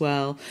me as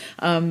well,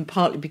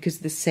 partly because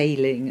of the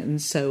sailing and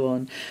so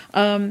on.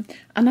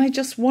 And I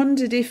just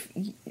wondered if...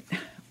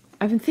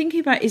 I've been thinking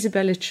about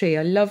Isabella Tree.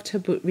 I loved her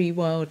book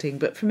Rewilding,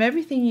 but from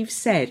everything you've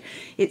said,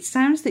 it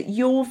sounds that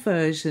your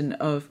version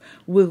of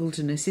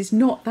wilderness is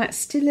not, that's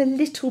still a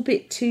little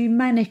bit too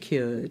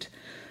manicured.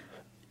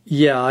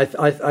 Yeah,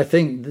 I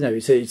think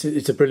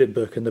it's a brilliant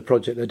book, and the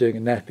project they're doing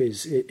in NEP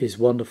is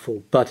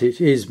wonderful, but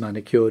it is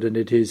manicured and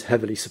it is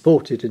heavily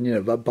supported,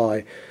 and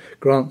by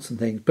grants and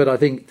things. But I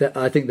think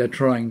they're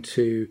trying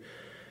to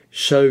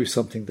show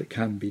something that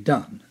can be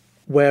done,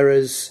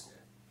 Whereas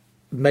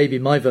maybe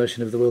my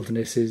version of the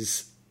wilderness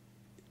is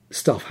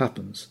stuff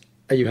happens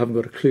and you haven't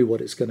got a clue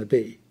what it's going to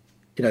be.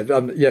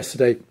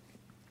 Yesterday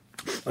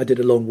I did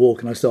a long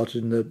walk and I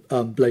started in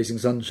the blazing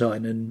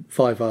sunshine, and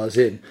 5 hours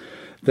in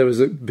there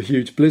was a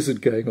huge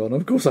blizzard going on.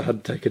 Of course I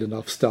hadn't taken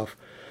enough stuff,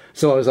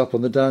 so I was up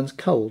on the downs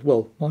cold.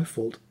 Well, my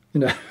fault,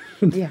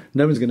 Yeah.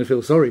 No one's going to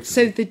feel sorry for me.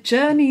 So the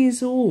journey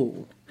is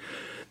all.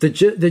 The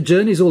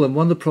journey is all, and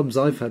one of the problems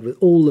I've had with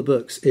all the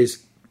books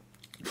is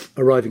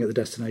arriving at the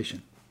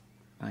destination.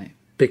 Right.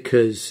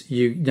 Because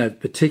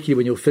particularly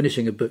when you're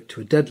finishing a book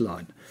to a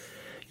deadline,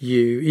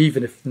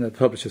 even if the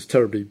publisher's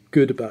terribly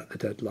good about the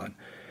deadline,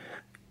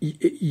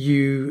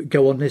 you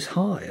go on this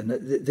high and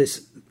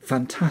this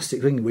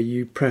fantastic thing where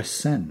you press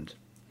send,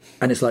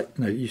 and it's like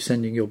you're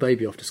sending your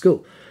baby off to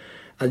school,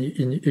 and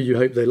you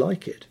hope they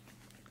like it.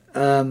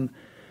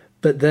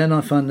 But then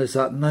I find there's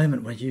that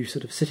moment when you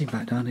sort of sitting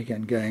back down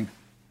again, going,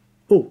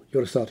 "Oh, you've got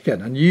to start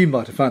again." And you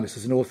might have found this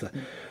as an author,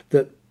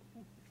 that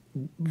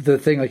the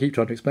thing I keep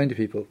trying to explain to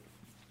people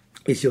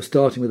is you're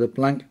starting with a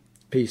blank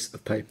piece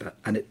of paper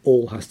and it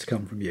all has to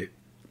come from you.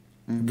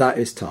 That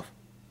is tough.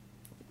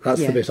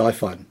 That's the bit I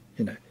find,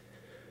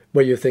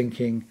 where you're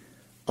thinking,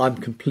 I'm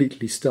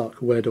completely stuck.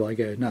 Where do I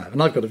go now?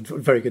 And I've got a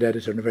very good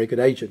editor and a very good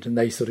agent, and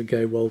they sort of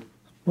go, well,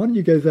 why don't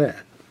you go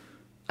there?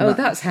 Oh,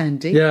 that's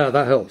handy. Yeah,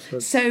 that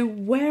helps. So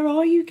where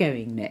are you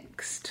going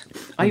next?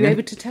 Are you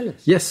able to tell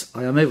us? Yes,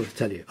 I am able to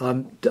tell you.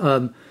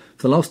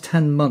 For the last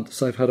 10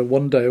 months, I've had a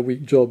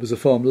one-day-a-week job as a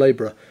farm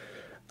labourer,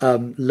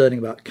 learning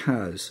about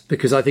cows,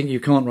 because I think you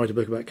can't write a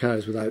book about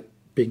cows without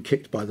being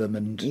kicked by them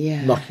and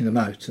knocking them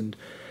out. And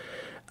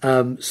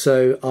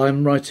so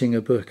I'm writing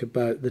a book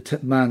about the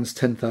man's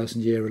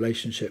 10,000-year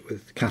relationship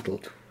with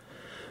cattle,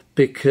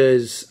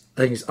 because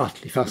I think it's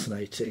utterly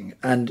fascinating.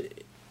 And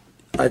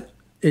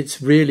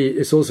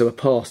it's also a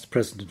past,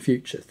 present and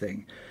future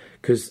thing,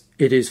 because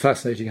it is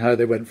fascinating how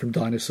they went from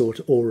dinosaur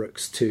to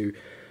aurochs to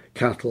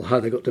cattle, how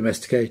they got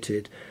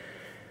domesticated,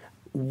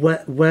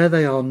 where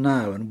they are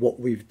now and what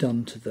we've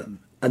done to them.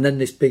 And then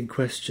this big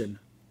question,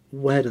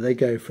 where do they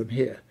go from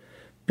here?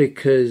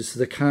 Because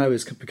the cow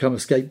has become a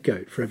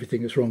scapegoat for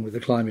everything that's wrong with the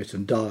climate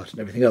and diet and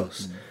everything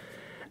else.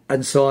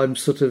 And so I'm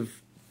sort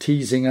of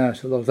teasing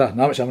out a lot of that.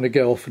 And actually I'm going to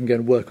go off and go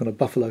and work on a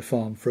buffalo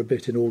farm for a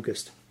bit in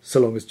August,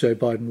 so long as Joe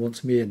Biden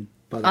wants me in.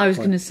 I was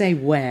going to say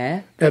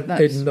where.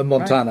 In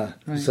Montana.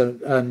 Right. So,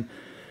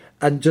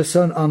 and just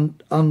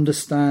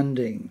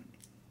understanding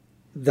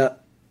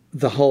that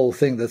the whole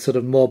thing, that sort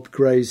of mob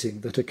grazing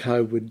that a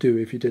cow would do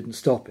if you didn't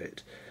stop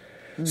it.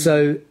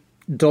 So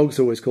dogs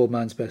are always called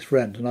man's best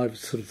friend, and I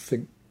sort of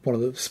think one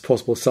of the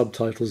possible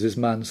subtitles is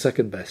man's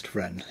second best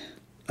friend.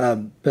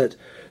 But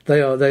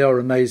they are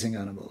amazing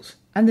animals.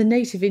 And the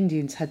native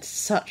Indians had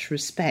such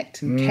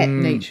respect and kept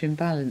nature in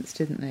balance,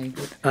 didn't they?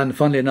 And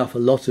funnily enough, a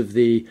lot of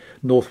the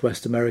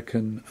Northwest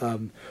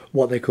American,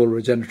 what they call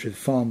regenerative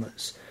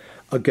farmers,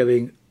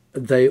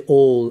 they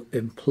all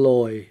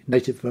employ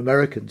Native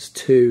Americans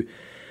to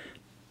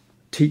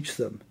teach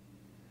them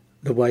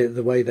the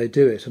way they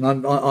do it. And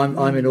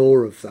I'm in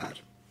awe of that,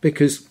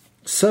 because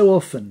so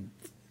often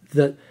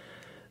that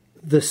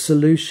the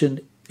solution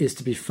is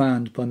to be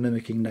found by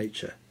mimicking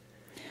nature.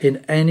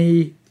 In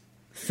any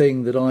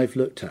thing that I've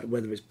looked at,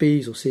 whether it's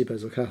bees or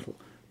seabirds or cattle,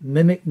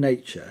 mimic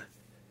nature.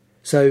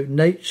 So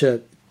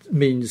nature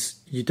means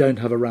you don't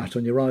have a rat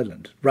on your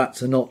island.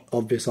 Rats are not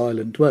obvious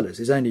island dwellers.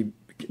 It's only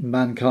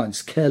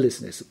mankind's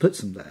carelessness that puts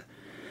them there.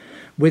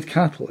 With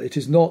cattle, it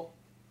is not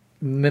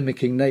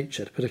mimicking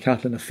nature to put a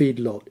cattle in a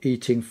feedlot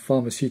eating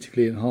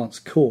pharmaceutically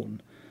enhanced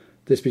corn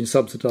that's been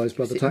subsidised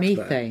by the taxpayer.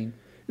 Methane?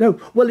 No,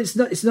 well, it's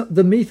not.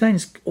 The methane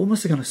is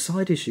almost a kind of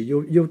side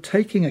issue. You're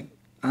taking an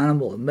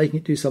animal and making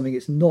it do something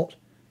it's not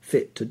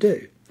fit to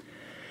do.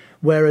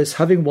 Whereas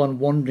having one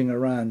wandering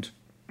around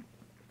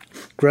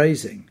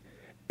grazing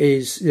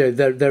is,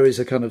 there is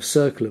a kind of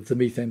circle of the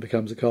methane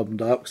becomes a carbon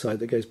dioxide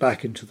that goes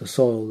back into the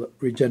soil that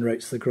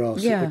regenerates the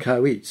grass that the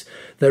cow eats.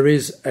 There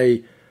is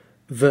a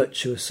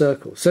virtuous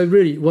circle. So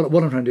really what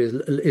I'm trying to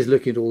do is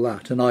looking at all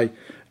that, and I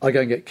go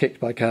and get kicked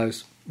by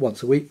cows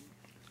once a week.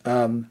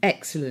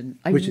 Excellent.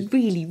 I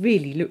really,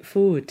 really look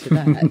forward to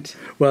that.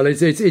 Well,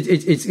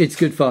 it's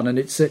good fun, and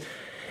it's a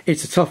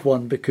tough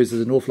one because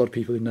there's an awful lot of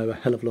people who know a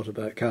hell of a lot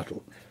about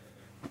cattle,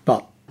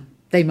 but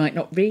they might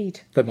not read.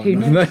 They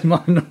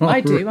might not.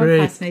 I do. Read.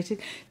 I'm fascinated.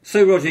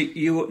 So, Roger,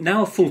 you're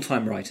now a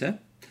full-time writer,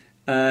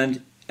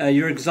 and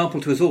you're an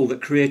example to us all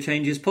that career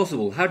change is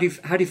possible. How do you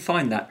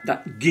find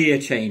that gear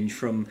change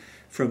from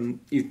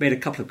you've made a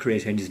couple of career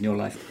changes in your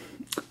life?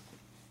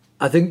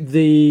 I think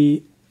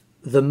the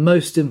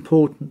most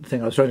important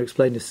thing, I was trying to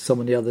explain this to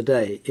someone the other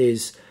day,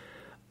 is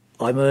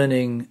I'm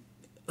earning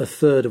a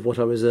third of what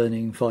I was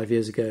earning 5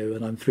 years ago,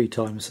 and I'm 3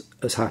 times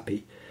as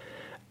happy.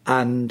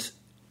 And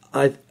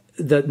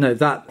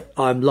that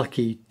I'm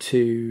lucky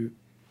to,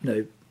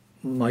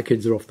 my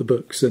kids are off the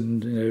books,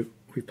 and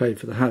we paid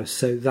for the house,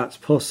 so that's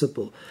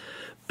possible.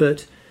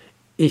 But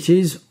it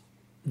is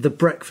the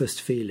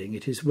breakfast feeling.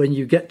 It is when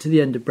you get to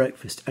the end of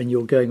breakfast and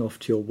you're going off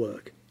to your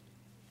work.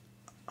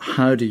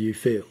 How do you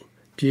feel?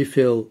 Do you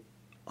feel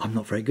I'm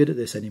not very good at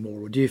this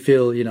anymore? Or do you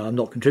feel, I'm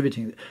not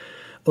contributing?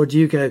 Or do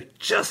you go,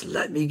 just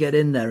let me get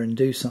in there and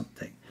do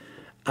something?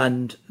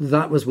 And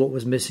that was what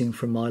was missing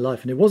from my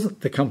life. And it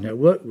wasn't the company I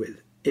worked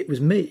with, it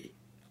was me.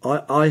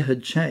 I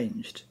had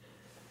changed.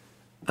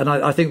 And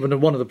I think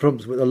one of the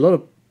problems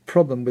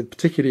with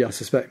particularly, I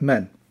suspect,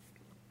 men,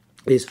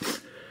 is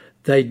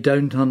they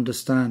don't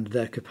understand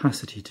their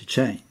capacity to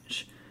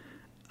change.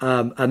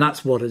 And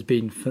that's what has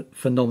been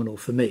phenomenal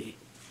for me,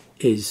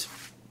 is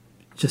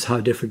just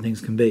how different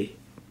things can be.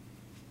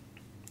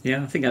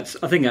 Yeah, I think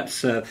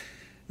that's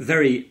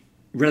very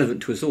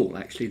relevant to us all,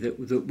 actually, that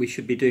we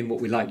should be doing what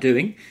we like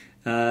doing.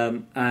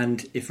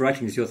 And if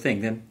writing is your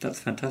thing, then that's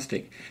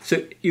fantastic.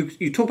 So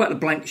you talk about the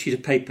blank sheet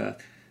of paper.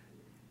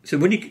 So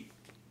when you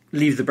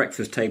leave the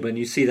breakfast table and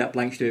you see that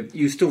blank sheet,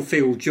 you still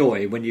feel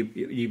joy when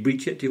you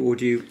reach it, or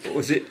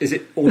is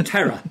it all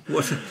terror?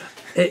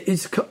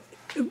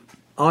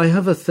 I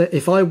have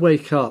if I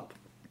wake up,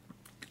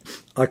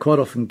 I quite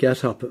often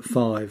get up at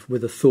 5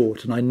 with a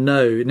thought, and I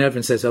know, and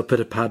everyone says, I'll put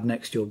a pad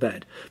next to your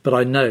bed, but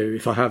I know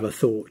if I have a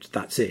thought,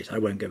 that's it, I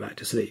won't go back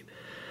to sleep.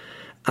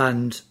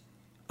 And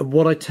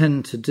what I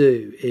tend to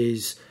do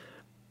is,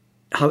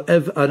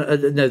 however,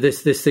 no,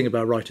 this thing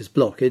about writer's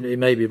block, it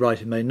may be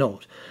right, it may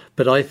not,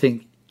 but I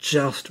think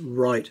just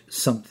write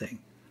something,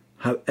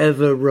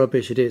 however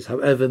rubbish it is,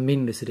 however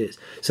meaningless it is.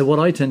 So what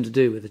I tend to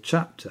do with a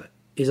chapter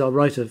is I'll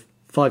write a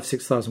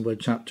 5,000-6,000 word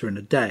chapter in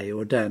a day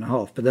or a day and a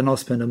half, but then I'll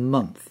spend a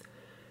month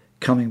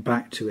coming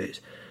back to it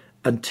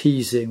and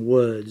teasing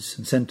words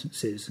and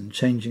sentences and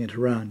changing it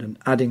around and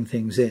adding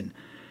things in.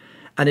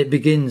 And it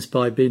begins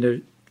by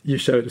you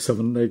show it to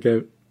someone and they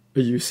go,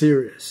 are you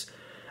serious?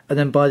 And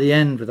then by the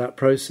end of that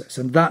process,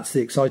 and that's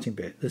the exciting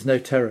bit, there's no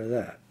terror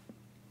there.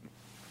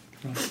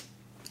 Right.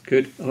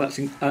 Good. Well,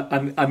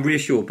 I'm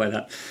reassured by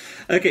that.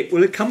 Okay,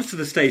 well, it comes to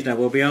the stage now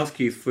where we ask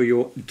you for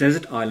your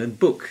desert island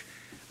book,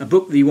 a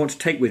book that you want to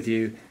take with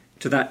you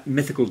to that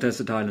mythical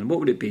desert island. What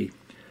would it be?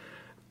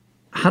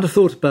 I had a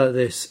thought about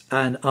this,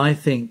 and I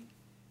think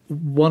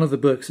one of the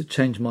books that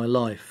changed my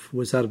life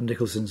was Adam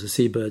Nicholson's A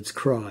Seabird's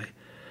Cry,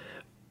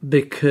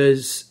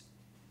 because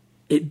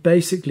it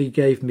basically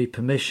gave me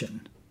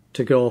permission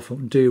to go off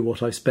and do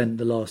what I spent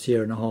the last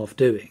year and a half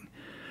doing,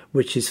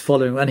 which is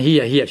following. And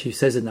he actually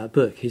says in that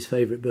book his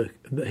favourite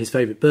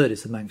bird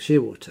is the Manx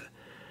shearwater,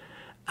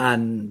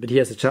 but he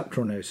has a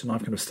chapter on it, and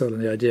I've kind of stolen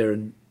the idea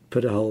and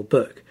put a whole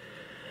book.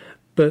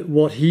 But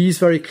what he's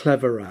very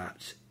clever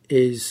at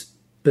is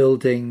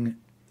building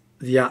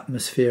the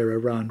atmosphere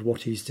around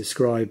what he's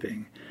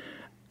describing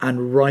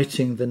and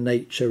writing the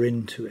nature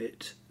into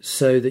it,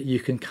 so that you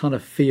can kind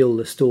of feel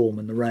the storm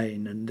and the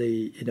rain and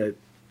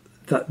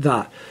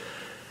that.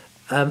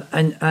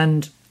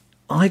 And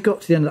I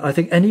got to the end. I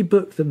think any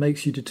book that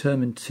makes you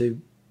determined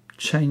to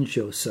change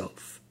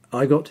yourself,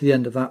 I got to the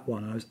end of that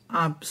one. I was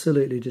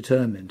absolutely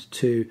determined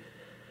to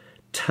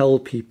tell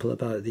people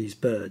about these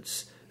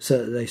birds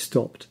so that they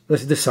stopped.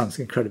 This sounds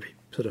incredibly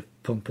sort of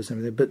pompous and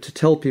everything, but to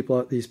tell people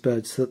about these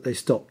birds so that they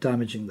stop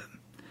damaging them.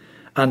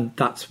 And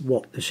that's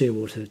what the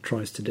Shearwater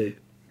tries to do.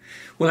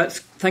 Well,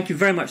 thank you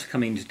very much for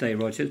coming today,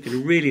 Roger. It's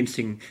been really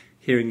interesting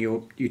hearing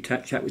you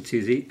chat with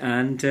Susie,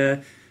 and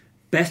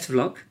best of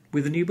luck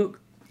with the new book.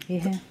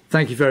 Yeah.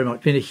 Thank you very much.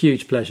 It's been a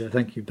huge pleasure.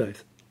 Thank you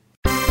both.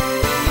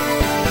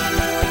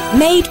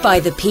 Made by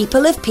the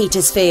people of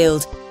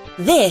Petersfield.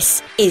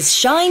 This is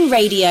Shine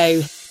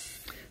Radio.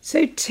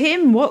 So,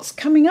 Tim, what's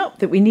coming up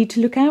that we need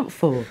to look out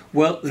for?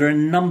 Well, there are a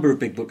number of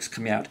big books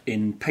coming out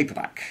in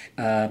paperback.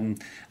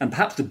 And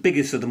perhaps the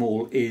biggest of them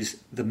all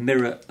is The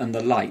Mirror and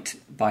the Light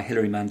by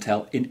Hilary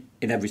Mantel, in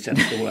every sense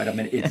of the word. I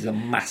mean, it is a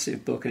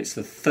massive book, and it's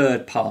the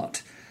third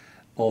part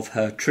of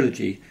her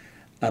trilogy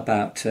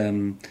about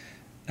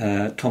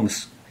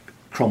Thomas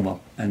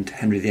Cromwell and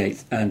Henry VIII.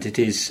 And it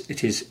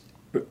is,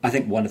 I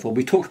think, wonderful.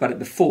 We talked about it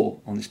before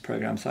on this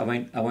programme, so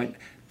I won't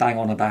bang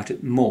on about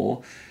it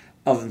more,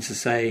 other than to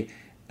say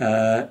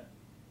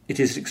it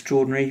is an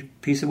extraordinary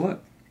piece of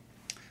work.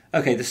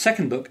 Okay, the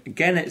second book,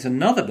 again, it's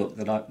another book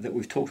that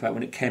we've talked about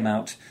when it came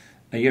out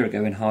a year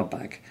ago in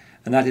hardback,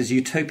 and that is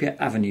Utopia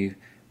Avenue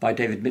by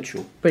David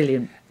Mitchell.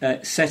 Brilliant.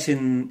 Set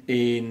in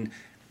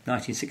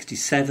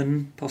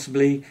 1967,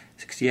 possibly,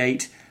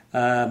 68,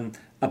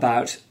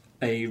 about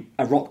a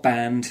rock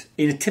band.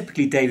 In a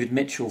typically David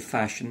Mitchell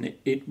fashion,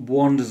 it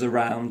wanders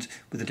around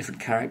with the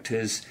different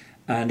characters,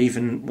 and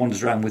even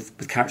wanders around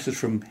with characters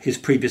from his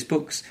previous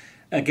books.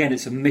 Again,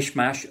 it's a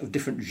mishmash of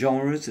different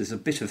genres. There's a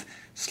bit of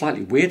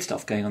slightly weird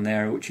stuff going on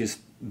there, which is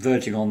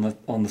verging on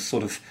the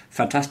sort of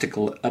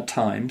fantastical at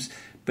times.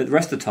 But the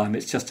rest of the time,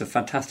 it's just a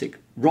fantastic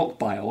rock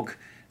biog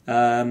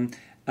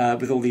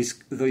with all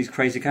these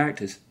crazy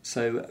characters.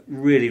 So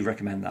really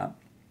recommend that.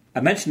 I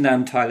mentioned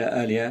Nan Tyler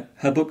earlier.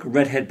 Her book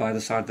Redhead by the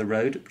Side of the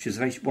Road, which is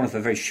one of her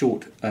very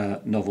short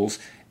novels,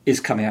 is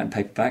coming out in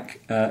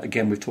paperback.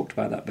 Again, we've talked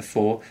about that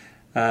before.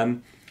 A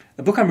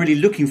book I'm really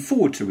looking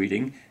forward to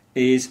reading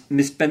is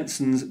Miss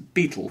Benson's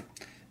Beetle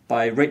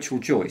by Rachel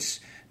Joyce.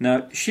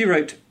 Now, she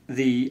wrote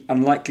The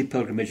Unlikely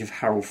Pilgrimage of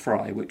Harold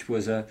Fry, which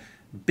was a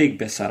big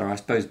bestseller. I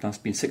suppose it must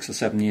have been 6 or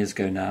 7 years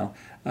ago now.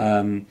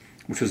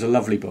 which was a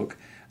lovely book.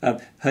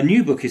 Her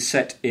new book is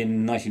set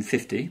in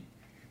 1950.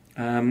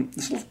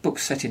 There's a lot of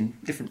books set in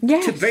different,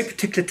 very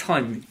particular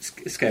time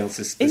scales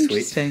this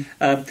week.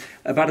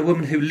 About a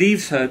woman who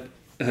leaves her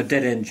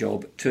dead-end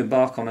job to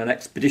embark on an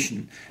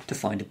expedition to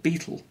find a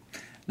beetle.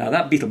 Now,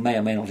 that beetle may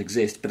or may not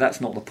exist, but that's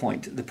not the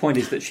point. The point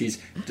is that she's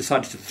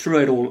decided to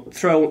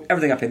throw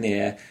everything up in the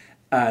air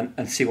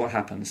and see what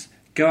happens.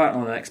 Go out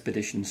on an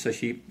expedition. So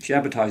she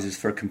advertises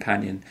for a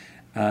companion,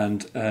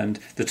 and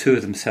the two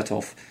of them set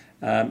off.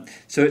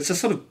 So it's a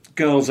sort of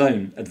girl's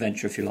own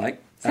adventure, if you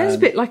like. Sounds a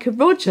bit like a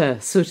Roger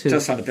sort of. It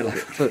does sound a bit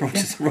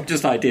like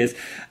Roger's ideas.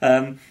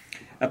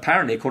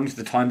 Apparently, according to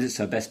the Times, it's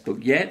her best book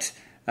yet,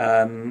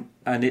 and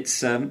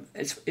it's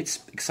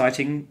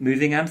exciting,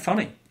 moving, and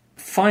funny.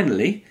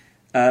 Finally,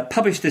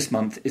 published this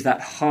month is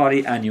that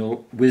hardy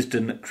annual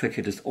Wisden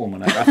Cricketer's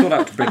Almanac. I thought I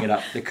had to bring it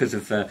up because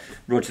of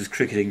Roger's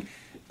cricketing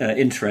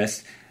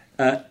interest.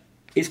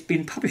 It's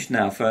been published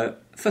now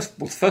first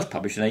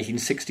published in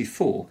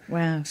 1864.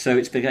 Wow. So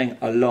it's been going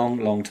a long,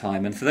 long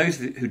time. And for those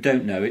who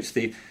don't know, it's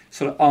the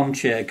sort of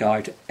armchair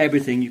guide to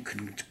everything you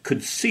could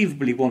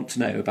conceivably want to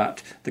know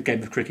about the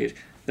game of cricket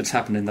that's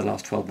happened in the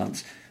last 12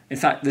 months. In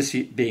fact, this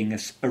year being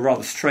a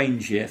rather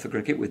strange year for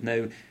cricket, with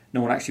no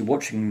one actually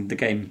watching the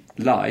game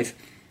live,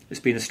 it's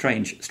been a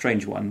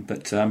strange one,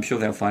 but I'm sure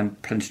they'll find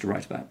plenty to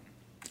write about.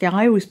 Yeah,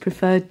 I always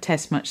preferred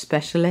Test Match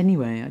Special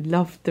anyway. I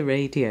loved the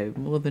radio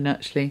more than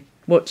actually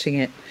watching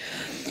it.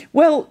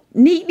 Well,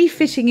 neatly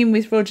fitting in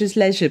with Roger's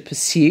leisure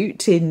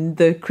pursuit in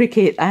the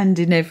cricket and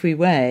in every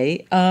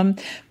way.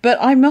 But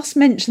I must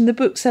mention the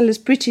Booksellers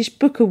British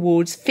Book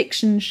Awards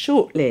fiction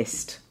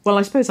shortlist. Well,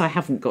 I suppose I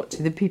haven't got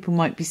to. The people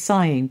might be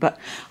sighing, but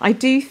I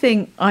do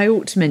think I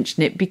ought to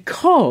mention it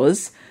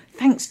because,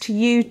 thanks to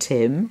you,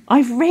 Tim,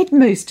 I've read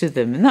most of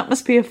them, and that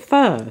must be a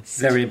first.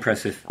 Very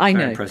impressive. I know.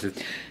 Very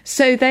impressive.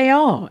 So they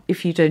are,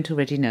 if you don't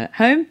already know at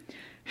home,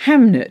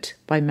 Hamnet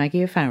by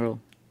Maggie O'Farrell,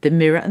 The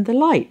Mirror and the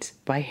Light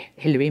by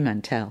Hilary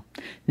Mantel,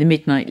 The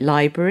Midnight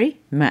Library,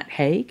 Matt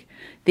Haig,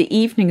 The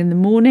Evening and the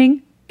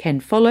Morning, Ken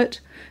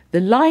Follett,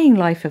 The Lying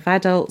Life of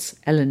Adults,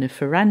 Eleanor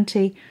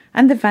Ferranti,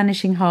 and The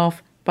Vanishing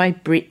Half by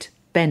Britt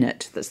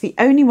Bennett. That's the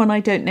only one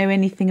I don't know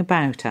anything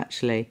about,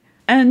 actually.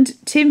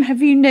 And Tim,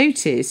 have you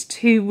noticed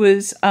who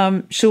was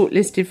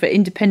shortlisted for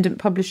Independent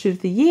Publisher of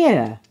the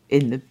Year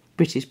in the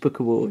British Book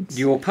Awards?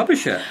 Your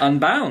publisher,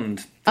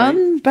 Unbound.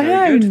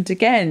 Unbound,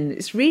 again.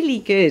 It's really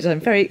good.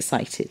 I'm very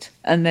excited.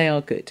 And they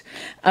are good.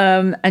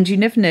 And you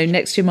never know,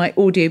 next year my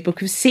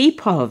audiobook of Sea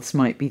Paths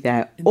might be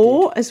there. Indeed.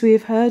 Or, as we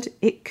have heard,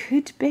 it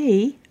could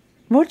be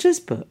Roger's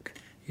book.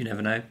 You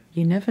never know.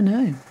 You never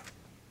know.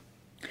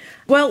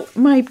 Well,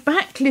 my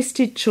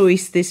backlisted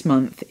choice this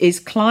month is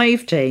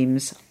Clive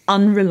James'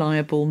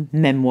 Unreliable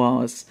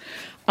Memoirs.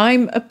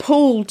 I'm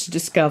appalled to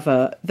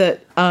discover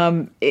that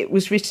it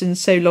was written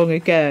so long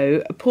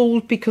ago,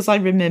 appalled because I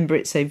remember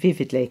it so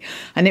vividly.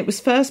 And it was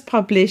first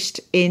published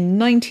in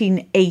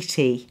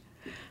 1980.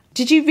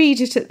 Did you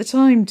read it at the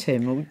time,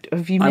 Tim? Or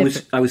have you never...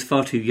 I was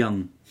far too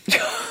young.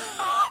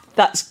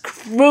 That's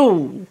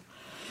cruel.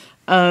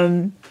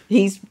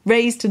 He's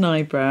raised an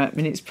eyebrow. I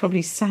mean, it's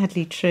probably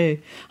sadly true.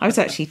 I was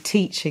actually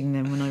teaching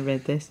them when I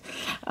read this.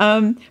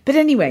 But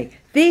anyway,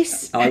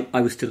 this... I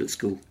was still at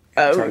school.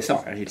 Oh.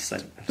 Sorry, I need to say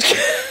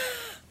that.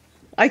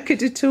 I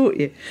could have taught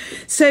you.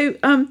 So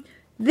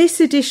this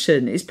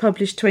edition is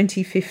published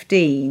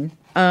 2015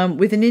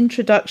 with an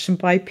introduction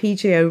by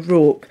P.J.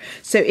 O'Rourke.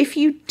 So if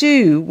you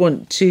do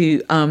want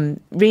to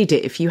read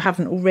it, if you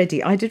haven't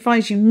already, I'd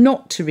advise you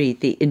not to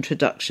read the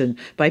introduction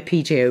by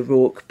P.J.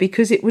 O'Rourke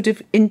because it would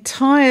have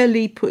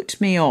entirely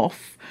put me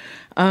off.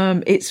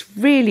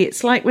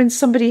 It's like when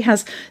somebody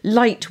has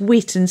light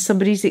wit and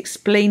somebody's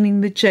explaining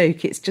the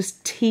joke. It's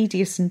just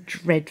tedious and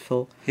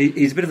dreadful.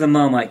 He's a bit of a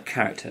Marmite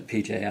character,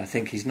 PJ. I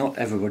think he's not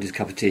everybody's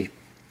cup of tea.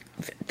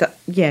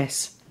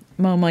 Yes,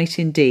 Marmite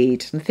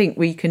indeed. I think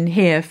we can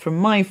hear from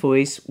my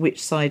voice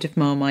which side of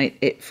Marmite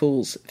it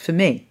falls for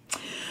me.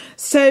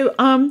 So,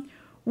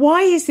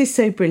 why is this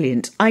so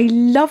brilliant? I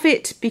love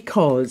it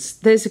because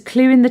there's a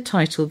clue in the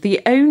title.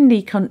 The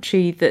only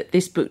country that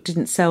this book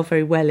didn't sell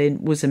very well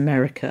in was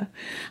America.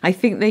 I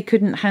think they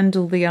couldn't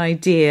handle the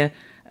idea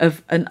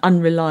of an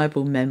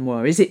unreliable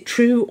memoir. Is it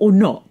true or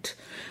not?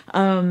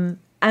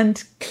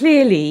 And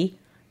clearly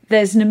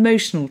there's an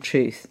emotional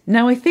truth.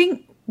 Now, I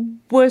think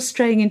we're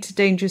straying into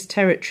dangerous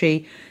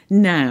territory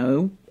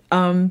now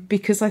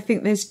because I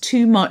think there's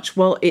too much,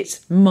 well,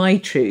 it's my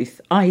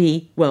truth,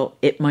 i.e., well,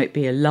 it might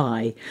be a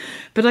lie.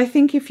 But I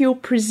think if you're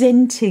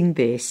presenting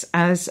this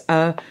as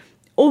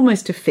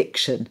almost a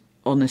fiction,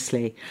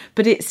 honestly,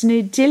 but it's an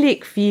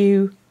idyllic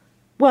view.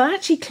 Well,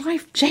 actually,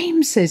 Clive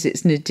James says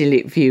it's an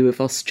idyllic view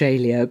of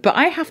Australia, but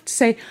I have to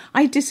say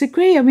I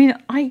disagree. I mean,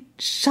 I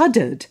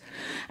shuddered.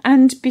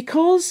 And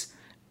because,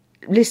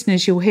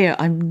 listeners, you'll hear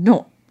I'm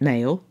not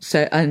male,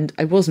 and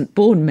I wasn't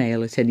born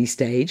male at any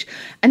stage,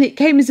 and it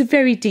came as a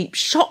very deep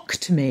shock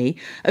to me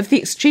of the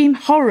extreme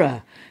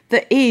horror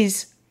that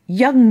is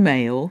young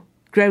male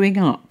growing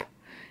up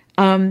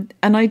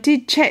And I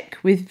did check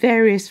with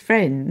various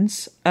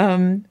friends,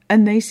 and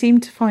they seem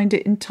to find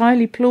it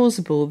entirely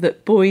plausible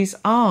that boys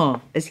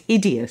are as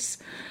hideous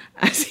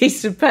as he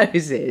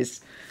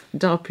supposes.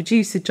 And our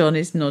producer John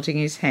is nodding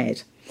his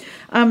head.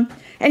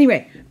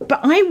 Anyway, but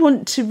I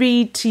want to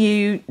read to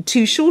you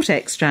 2 short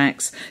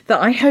extracts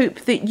that I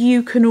hope that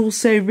you can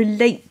also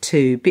relate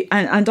to,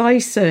 and I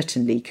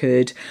certainly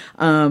could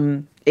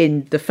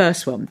in the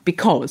first one,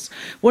 because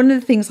one of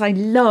the things I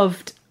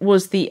loved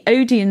was the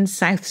Odeon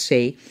South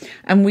Sea,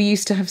 and we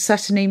used to have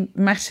Saturday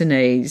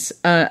matinees,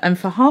 and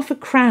for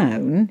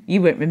 £0.50,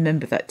 you won't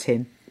remember that,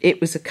 Tim, it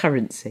was a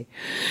currency.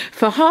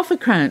 For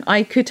 £0.50,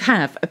 I could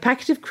have a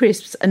packet of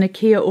crisps and a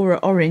Kia Ora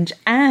orange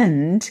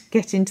and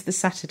get into the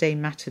Saturday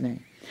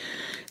matinee.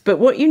 But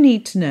what you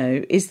need to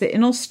know is that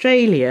in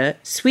Australia,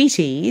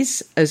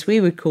 sweeties, as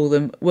we would call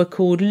them, were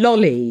called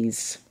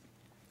lollies.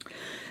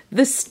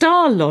 The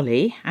star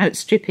lolly,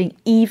 outstripping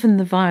even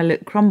the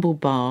violet crumble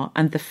bar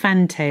and the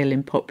fantail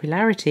in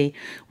popularity,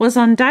 was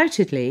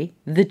undoubtedly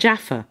the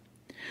Jaffa.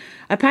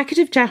 A packet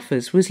of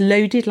Jaffas was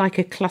loaded like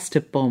a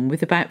cluster bomb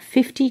with about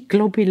 50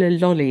 globular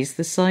lollies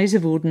the size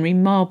of ordinary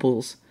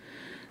marbles.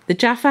 The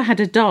Jaffa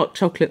had a dark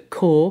chocolate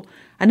core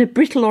and a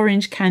brittle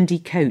orange candy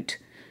coat.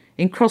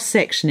 In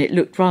cross-section it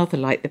looked rather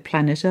like the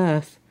planet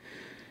Earth.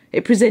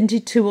 It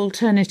presented 2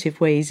 alternative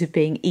ways of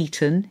being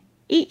eaten,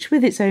 each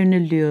with its own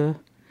allure.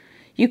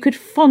 You could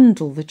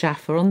fondle the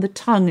Jaffa on the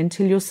tongue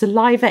until your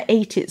saliva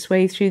ate its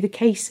way through the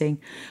casing,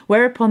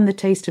 whereupon the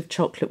taste of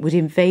chocolate would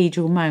invade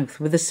your mouth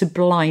with a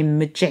sublime,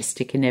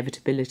 majestic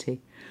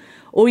inevitability.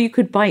 Or you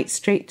could bite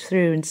straight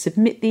through and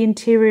submit the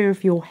interior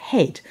of your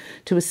head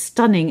to a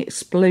stunning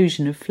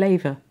explosion of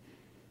flavour.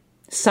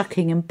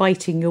 Sucking and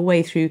biting your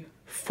way through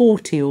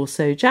 40 or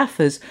so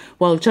Jaffas,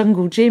 while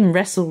Jungle Jim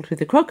wrestled with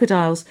the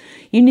crocodiles,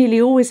 you nearly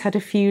always had a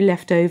few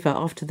left over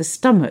after the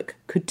stomach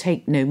could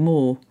take no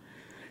more.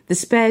 The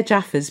spare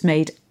Jaffas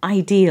made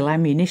ideal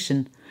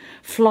ammunition.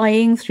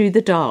 Flying through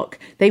the dark,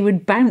 they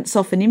would bounce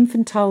off an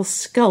infantile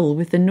skull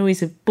with the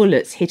noise of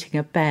bullets hitting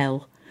a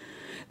bell.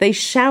 They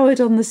showered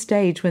on the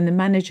stage when the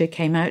manager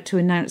came out to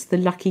announce the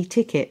lucky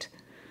ticket.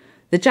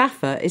 The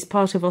Jaffa is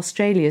part of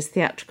Australia's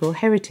theatrical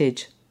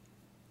heritage.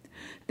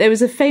 There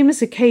was a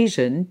famous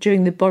occasion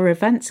during the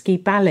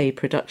Borovansky ballet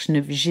production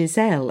of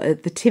Giselle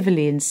at the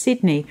Tivoli in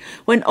Sydney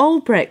when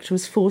Albrecht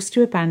was forced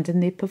to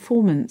abandon the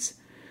performance.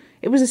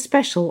 It was a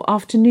special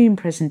afternoon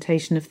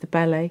presentation of the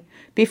ballet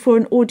before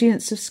an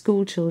audience of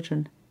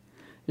schoolchildren.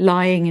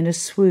 Lying in a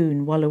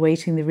swoon while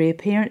awaiting the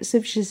reappearance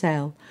of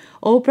Giselle,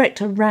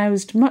 Albrecht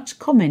aroused much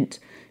comment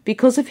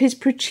because of his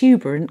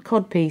protuberant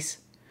codpiece.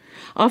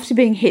 After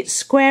being hit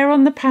square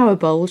on the power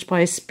bulge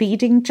by a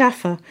speeding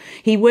Jaffa,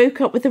 he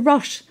woke up with a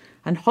rush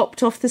and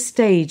hopped off the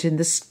stage in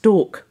the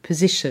stork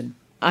position.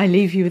 I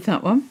leave you with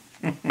that one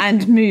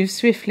and move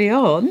swiftly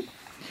on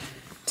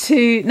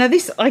to... Now,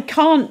 this I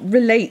can't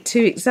relate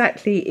to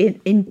exactly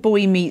in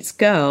Boy Meets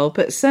Girl,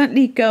 but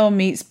certainly Girl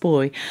Meets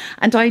Boy.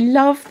 And I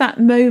love that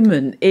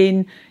moment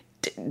in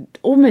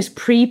almost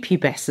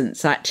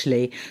prepubescence,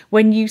 actually,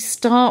 when you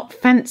start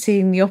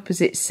fancying the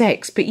opposite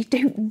sex, but you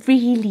don't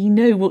really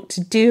know what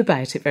to do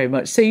about it very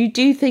much. So you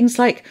do things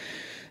like,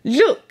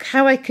 look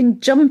how I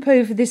can jump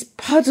over this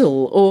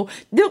puddle, or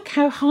look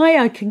how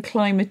high I can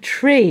climb a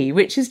tree,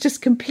 which is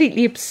just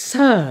completely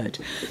absurd.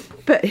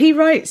 But he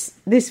writes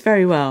this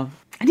very well.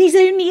 And he's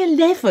only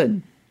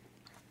 11.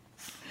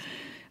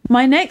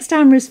 My next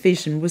amorous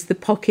vision was the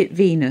Pocket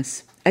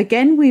Venus.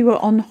 Again, we were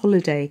on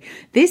holiday,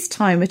 this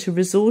time at a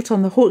resort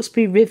on the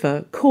Hawkesbury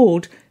River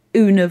called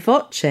Una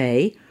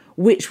Voce,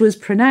 which was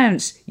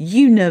pronounced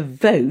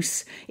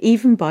Univose,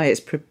 even by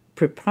its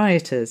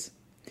proprietors.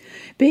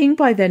 Being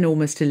by then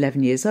almost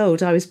 11 years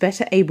old, I was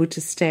better able to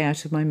stay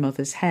out of my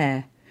mother's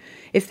hair.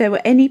 If there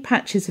were any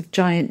patches of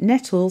giant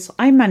nettles,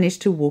 I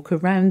managed to walk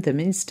around them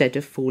instead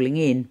of falling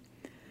in.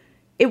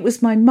 It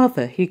was my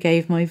mother who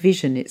gave my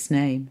vision its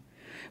name.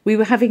 We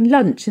were having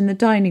lunch in the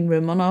dining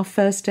room on our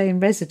first day in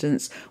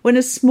residence when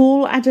a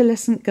small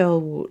adolescent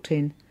girl walked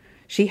in.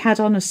 She had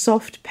on a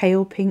soft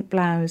pale pink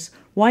blouse,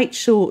 white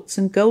shorts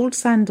and gold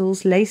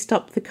sandals laced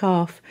up the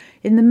calf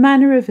in the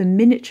manner of a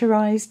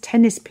miniaturized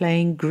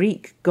tennis-playing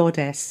Greek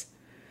goddess.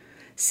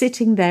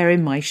 Sitting there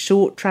in my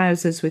short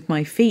trousers with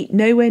my feet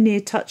nowhere near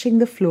touching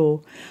the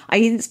floor, I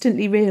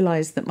instantly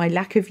realised that my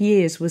lack of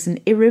years was an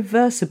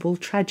irreversible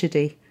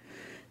tragedy.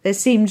 There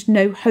seemed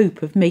no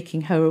hope of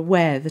making her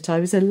aware that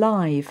I was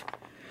alive.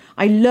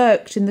 I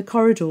lurked in the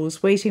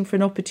corridors, waiting for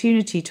an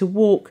opportunity to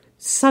walk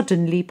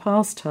suddenly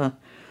past her.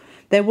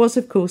 There was,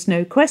 of course,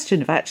 no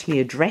question of actually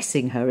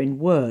addressing her in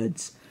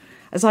words.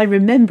 As I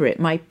remember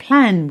it, my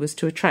plan was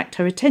to attract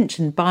her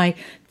attention by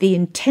the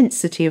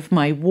intensity of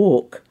my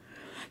walk.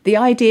 The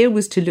idea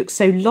was to look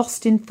so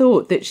lost in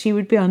thought that she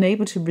would be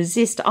unable to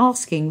resist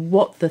asking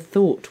what the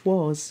thought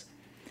was.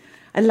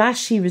 Alas,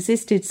 she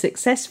resisted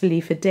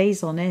successfully for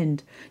days on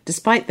end,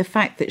 despite the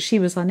fact that she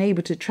was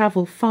unable to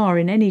travel far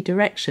in any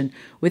direction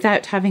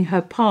without having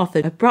her path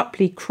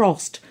abruptly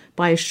crossed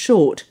by a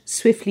short,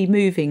 swiftly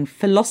moving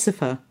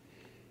philosopher.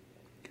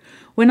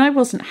 When I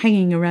wasn't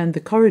hanging around the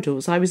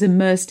corridors, I was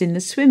immersed in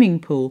the swimming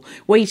pool,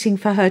 waiting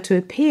for her to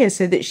appear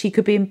so that she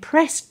could be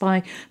impressed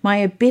by my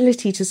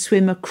ability to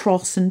swim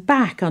across and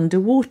back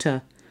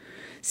underwater.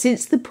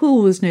 Since the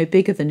pool was no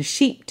bigger than a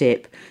sheep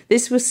dip,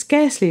 this was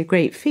scarcely a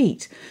great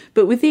feat,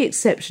 but with the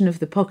exception of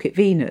the Pocket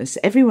Venus,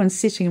 everyone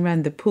sitting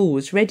around the pool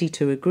was ready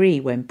to agree,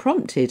 when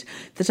prompted,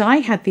 that I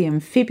had the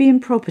amphibian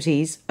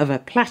properties of a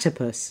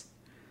platypus.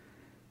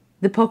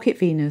 The Pocket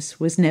Venus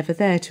was never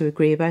there to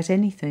agree about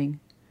anything.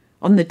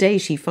 On the day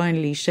she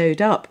finally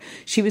showed up,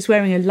 she was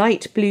wearing a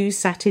light blue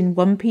satin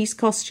one-piece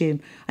costume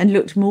and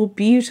looked more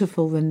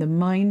beautiful than the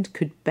mind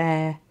could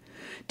bear.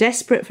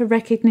 Desperate for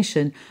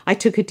recognition, I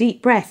took a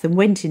deep breath and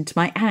went into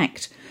my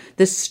act.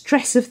 The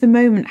stress of the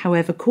moment,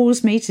 however,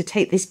 caused me to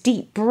take this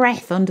deep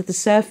breath under the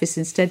surface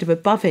instead of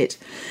above it.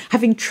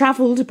 Having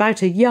travelled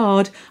about a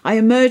yard, I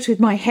emerged with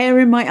my hair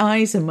in my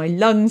eyes and my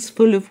lungs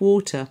full of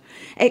water.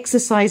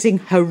 Exercising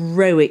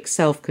heroic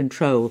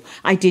self-control,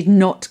 I did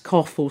not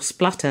cough or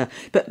splutter,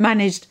 but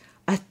managed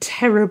a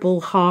terrible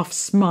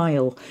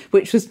half-smile,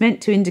 which was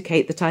meant to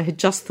indicate that I had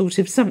just thought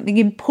of something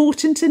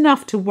important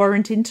enough to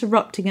warrant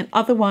interrupting an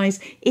otherwise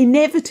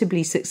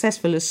inevitably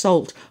successful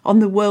assault on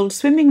the world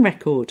swimming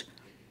record.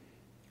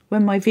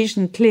 When my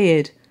vision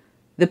cleared,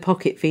 the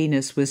Pocket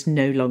Venus was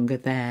no longer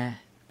there.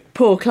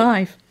 Poor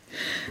Clive.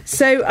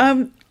 So,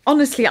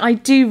 honestly, I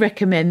do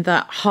recommend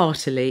that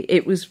heartily.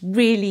 It was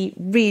really,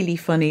 really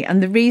funny.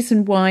 And the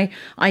reason why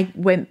I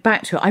went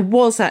back to it, I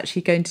was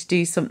actually going to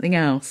do something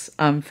else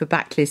for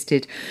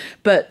Backlisted.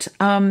 But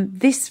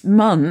this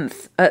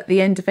month, at the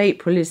end of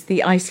April, is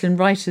the Iceland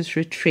Writers'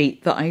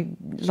 Retreat that I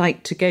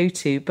like to go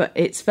to, but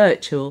it's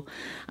virtual,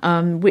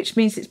 which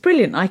means it's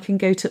brilliant. I can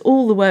go to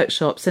all the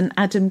workshops. And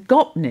Adam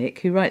Gopnik,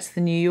 who writes The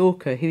New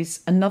Yorker,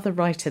 who's another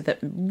writer that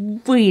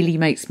really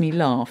makes me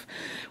laugh,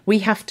 we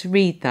have to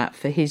read that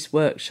for his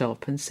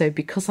workshop. And so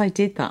because I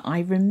did that, I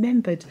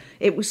remembered.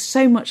 It was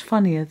so much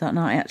funnier than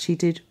I actually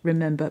did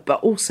remember,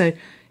 but also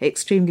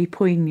extremely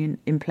poignant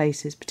in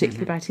places,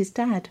 particularly about his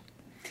dad.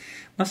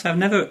 I've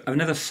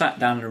never sat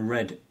down and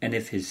read any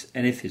of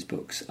his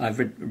books.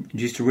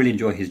 Used to really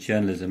enjoy his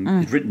journalism,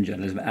 his written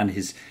journalism, and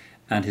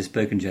his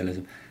spoken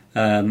journalism.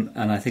 And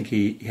I think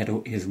he had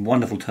his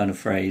wonderful turn of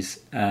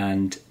phrase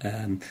and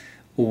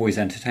always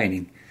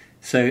entertaining.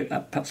 So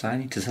perhaps I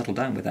need to settle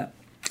down with that.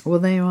 Well,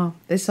 there you are.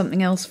 There's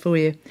something else for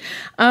you.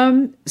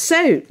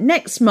 So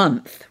next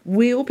month,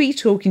 we'll be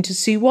talking to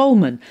Sue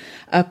Wollman,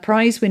 a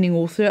prize-winning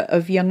author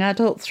of young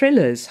adult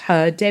thrillers.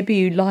 Her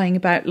debut, Lying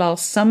About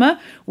Last Summer,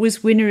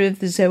 was winner of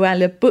the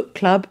Zoella Book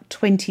Club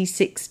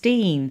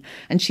 2016.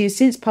 And she has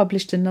since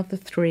published another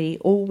 3,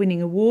 all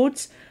winning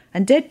awards.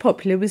 And dead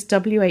popular was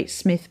W.H.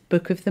 Smith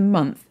Book of the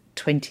Month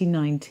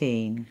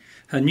 2019.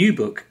 Her new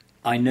book,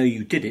 I Know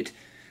You Did It,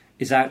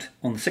 is out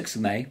on the 6th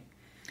of May.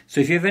 So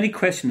if you have any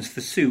questions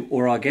for Sue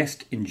or our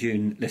guest in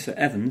June, Lissa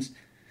Evans,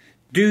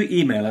 do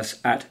email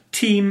us at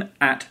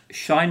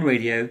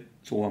team@shineradio,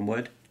 it's all one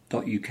word,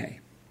 .uk.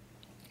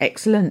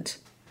 Excellent.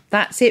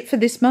 That's it for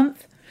this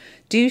month.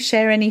 Do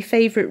share any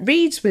favourite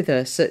reads with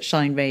us at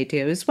Shine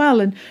Radio as well,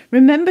 and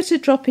remember to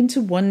drop into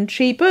One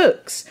Tree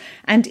Books.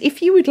 And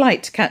if you would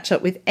like to catch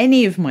up with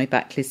any of my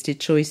backlisted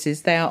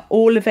choices, they are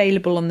all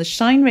available on the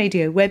Shine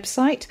Radio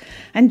website,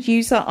 and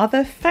use our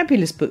other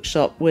fabulous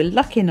bookshop we're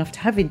lucky enough to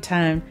have in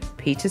town,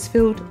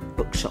 Petersfield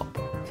Bookshop,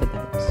 for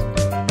those.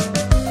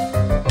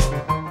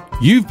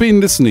 You've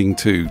been listening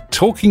to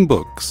Talking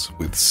Books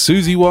with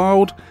Susie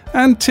Wilde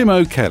and Tim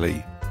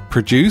O'Kelly,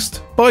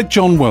 produced by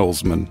John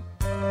Wellsman.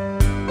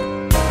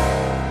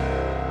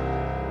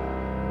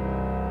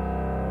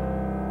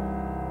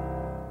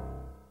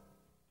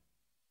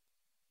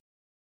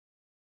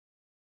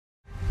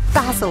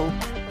 Basil,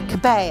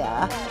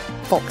 Cabea,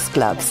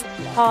 foxgloves,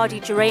 hardy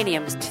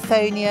geraniums,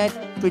 Tithonia,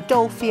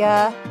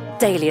 Rudolphia,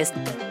 dahlias,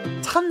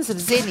 tons of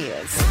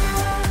zinnias.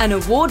 An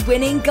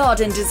award-winning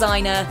garden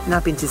designer, And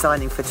I've been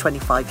designing for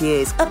 25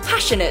 years. a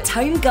passionate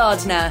home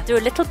gardener, do a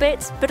little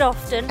bit, but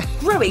often.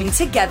 growing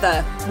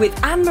together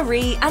with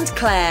Anne-Marie and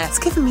Claire. It's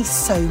given me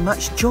so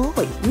much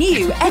joy.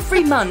 New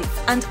every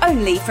month and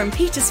only from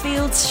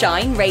Petersfield's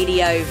Shine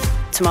Radio.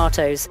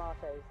 Tomatoes.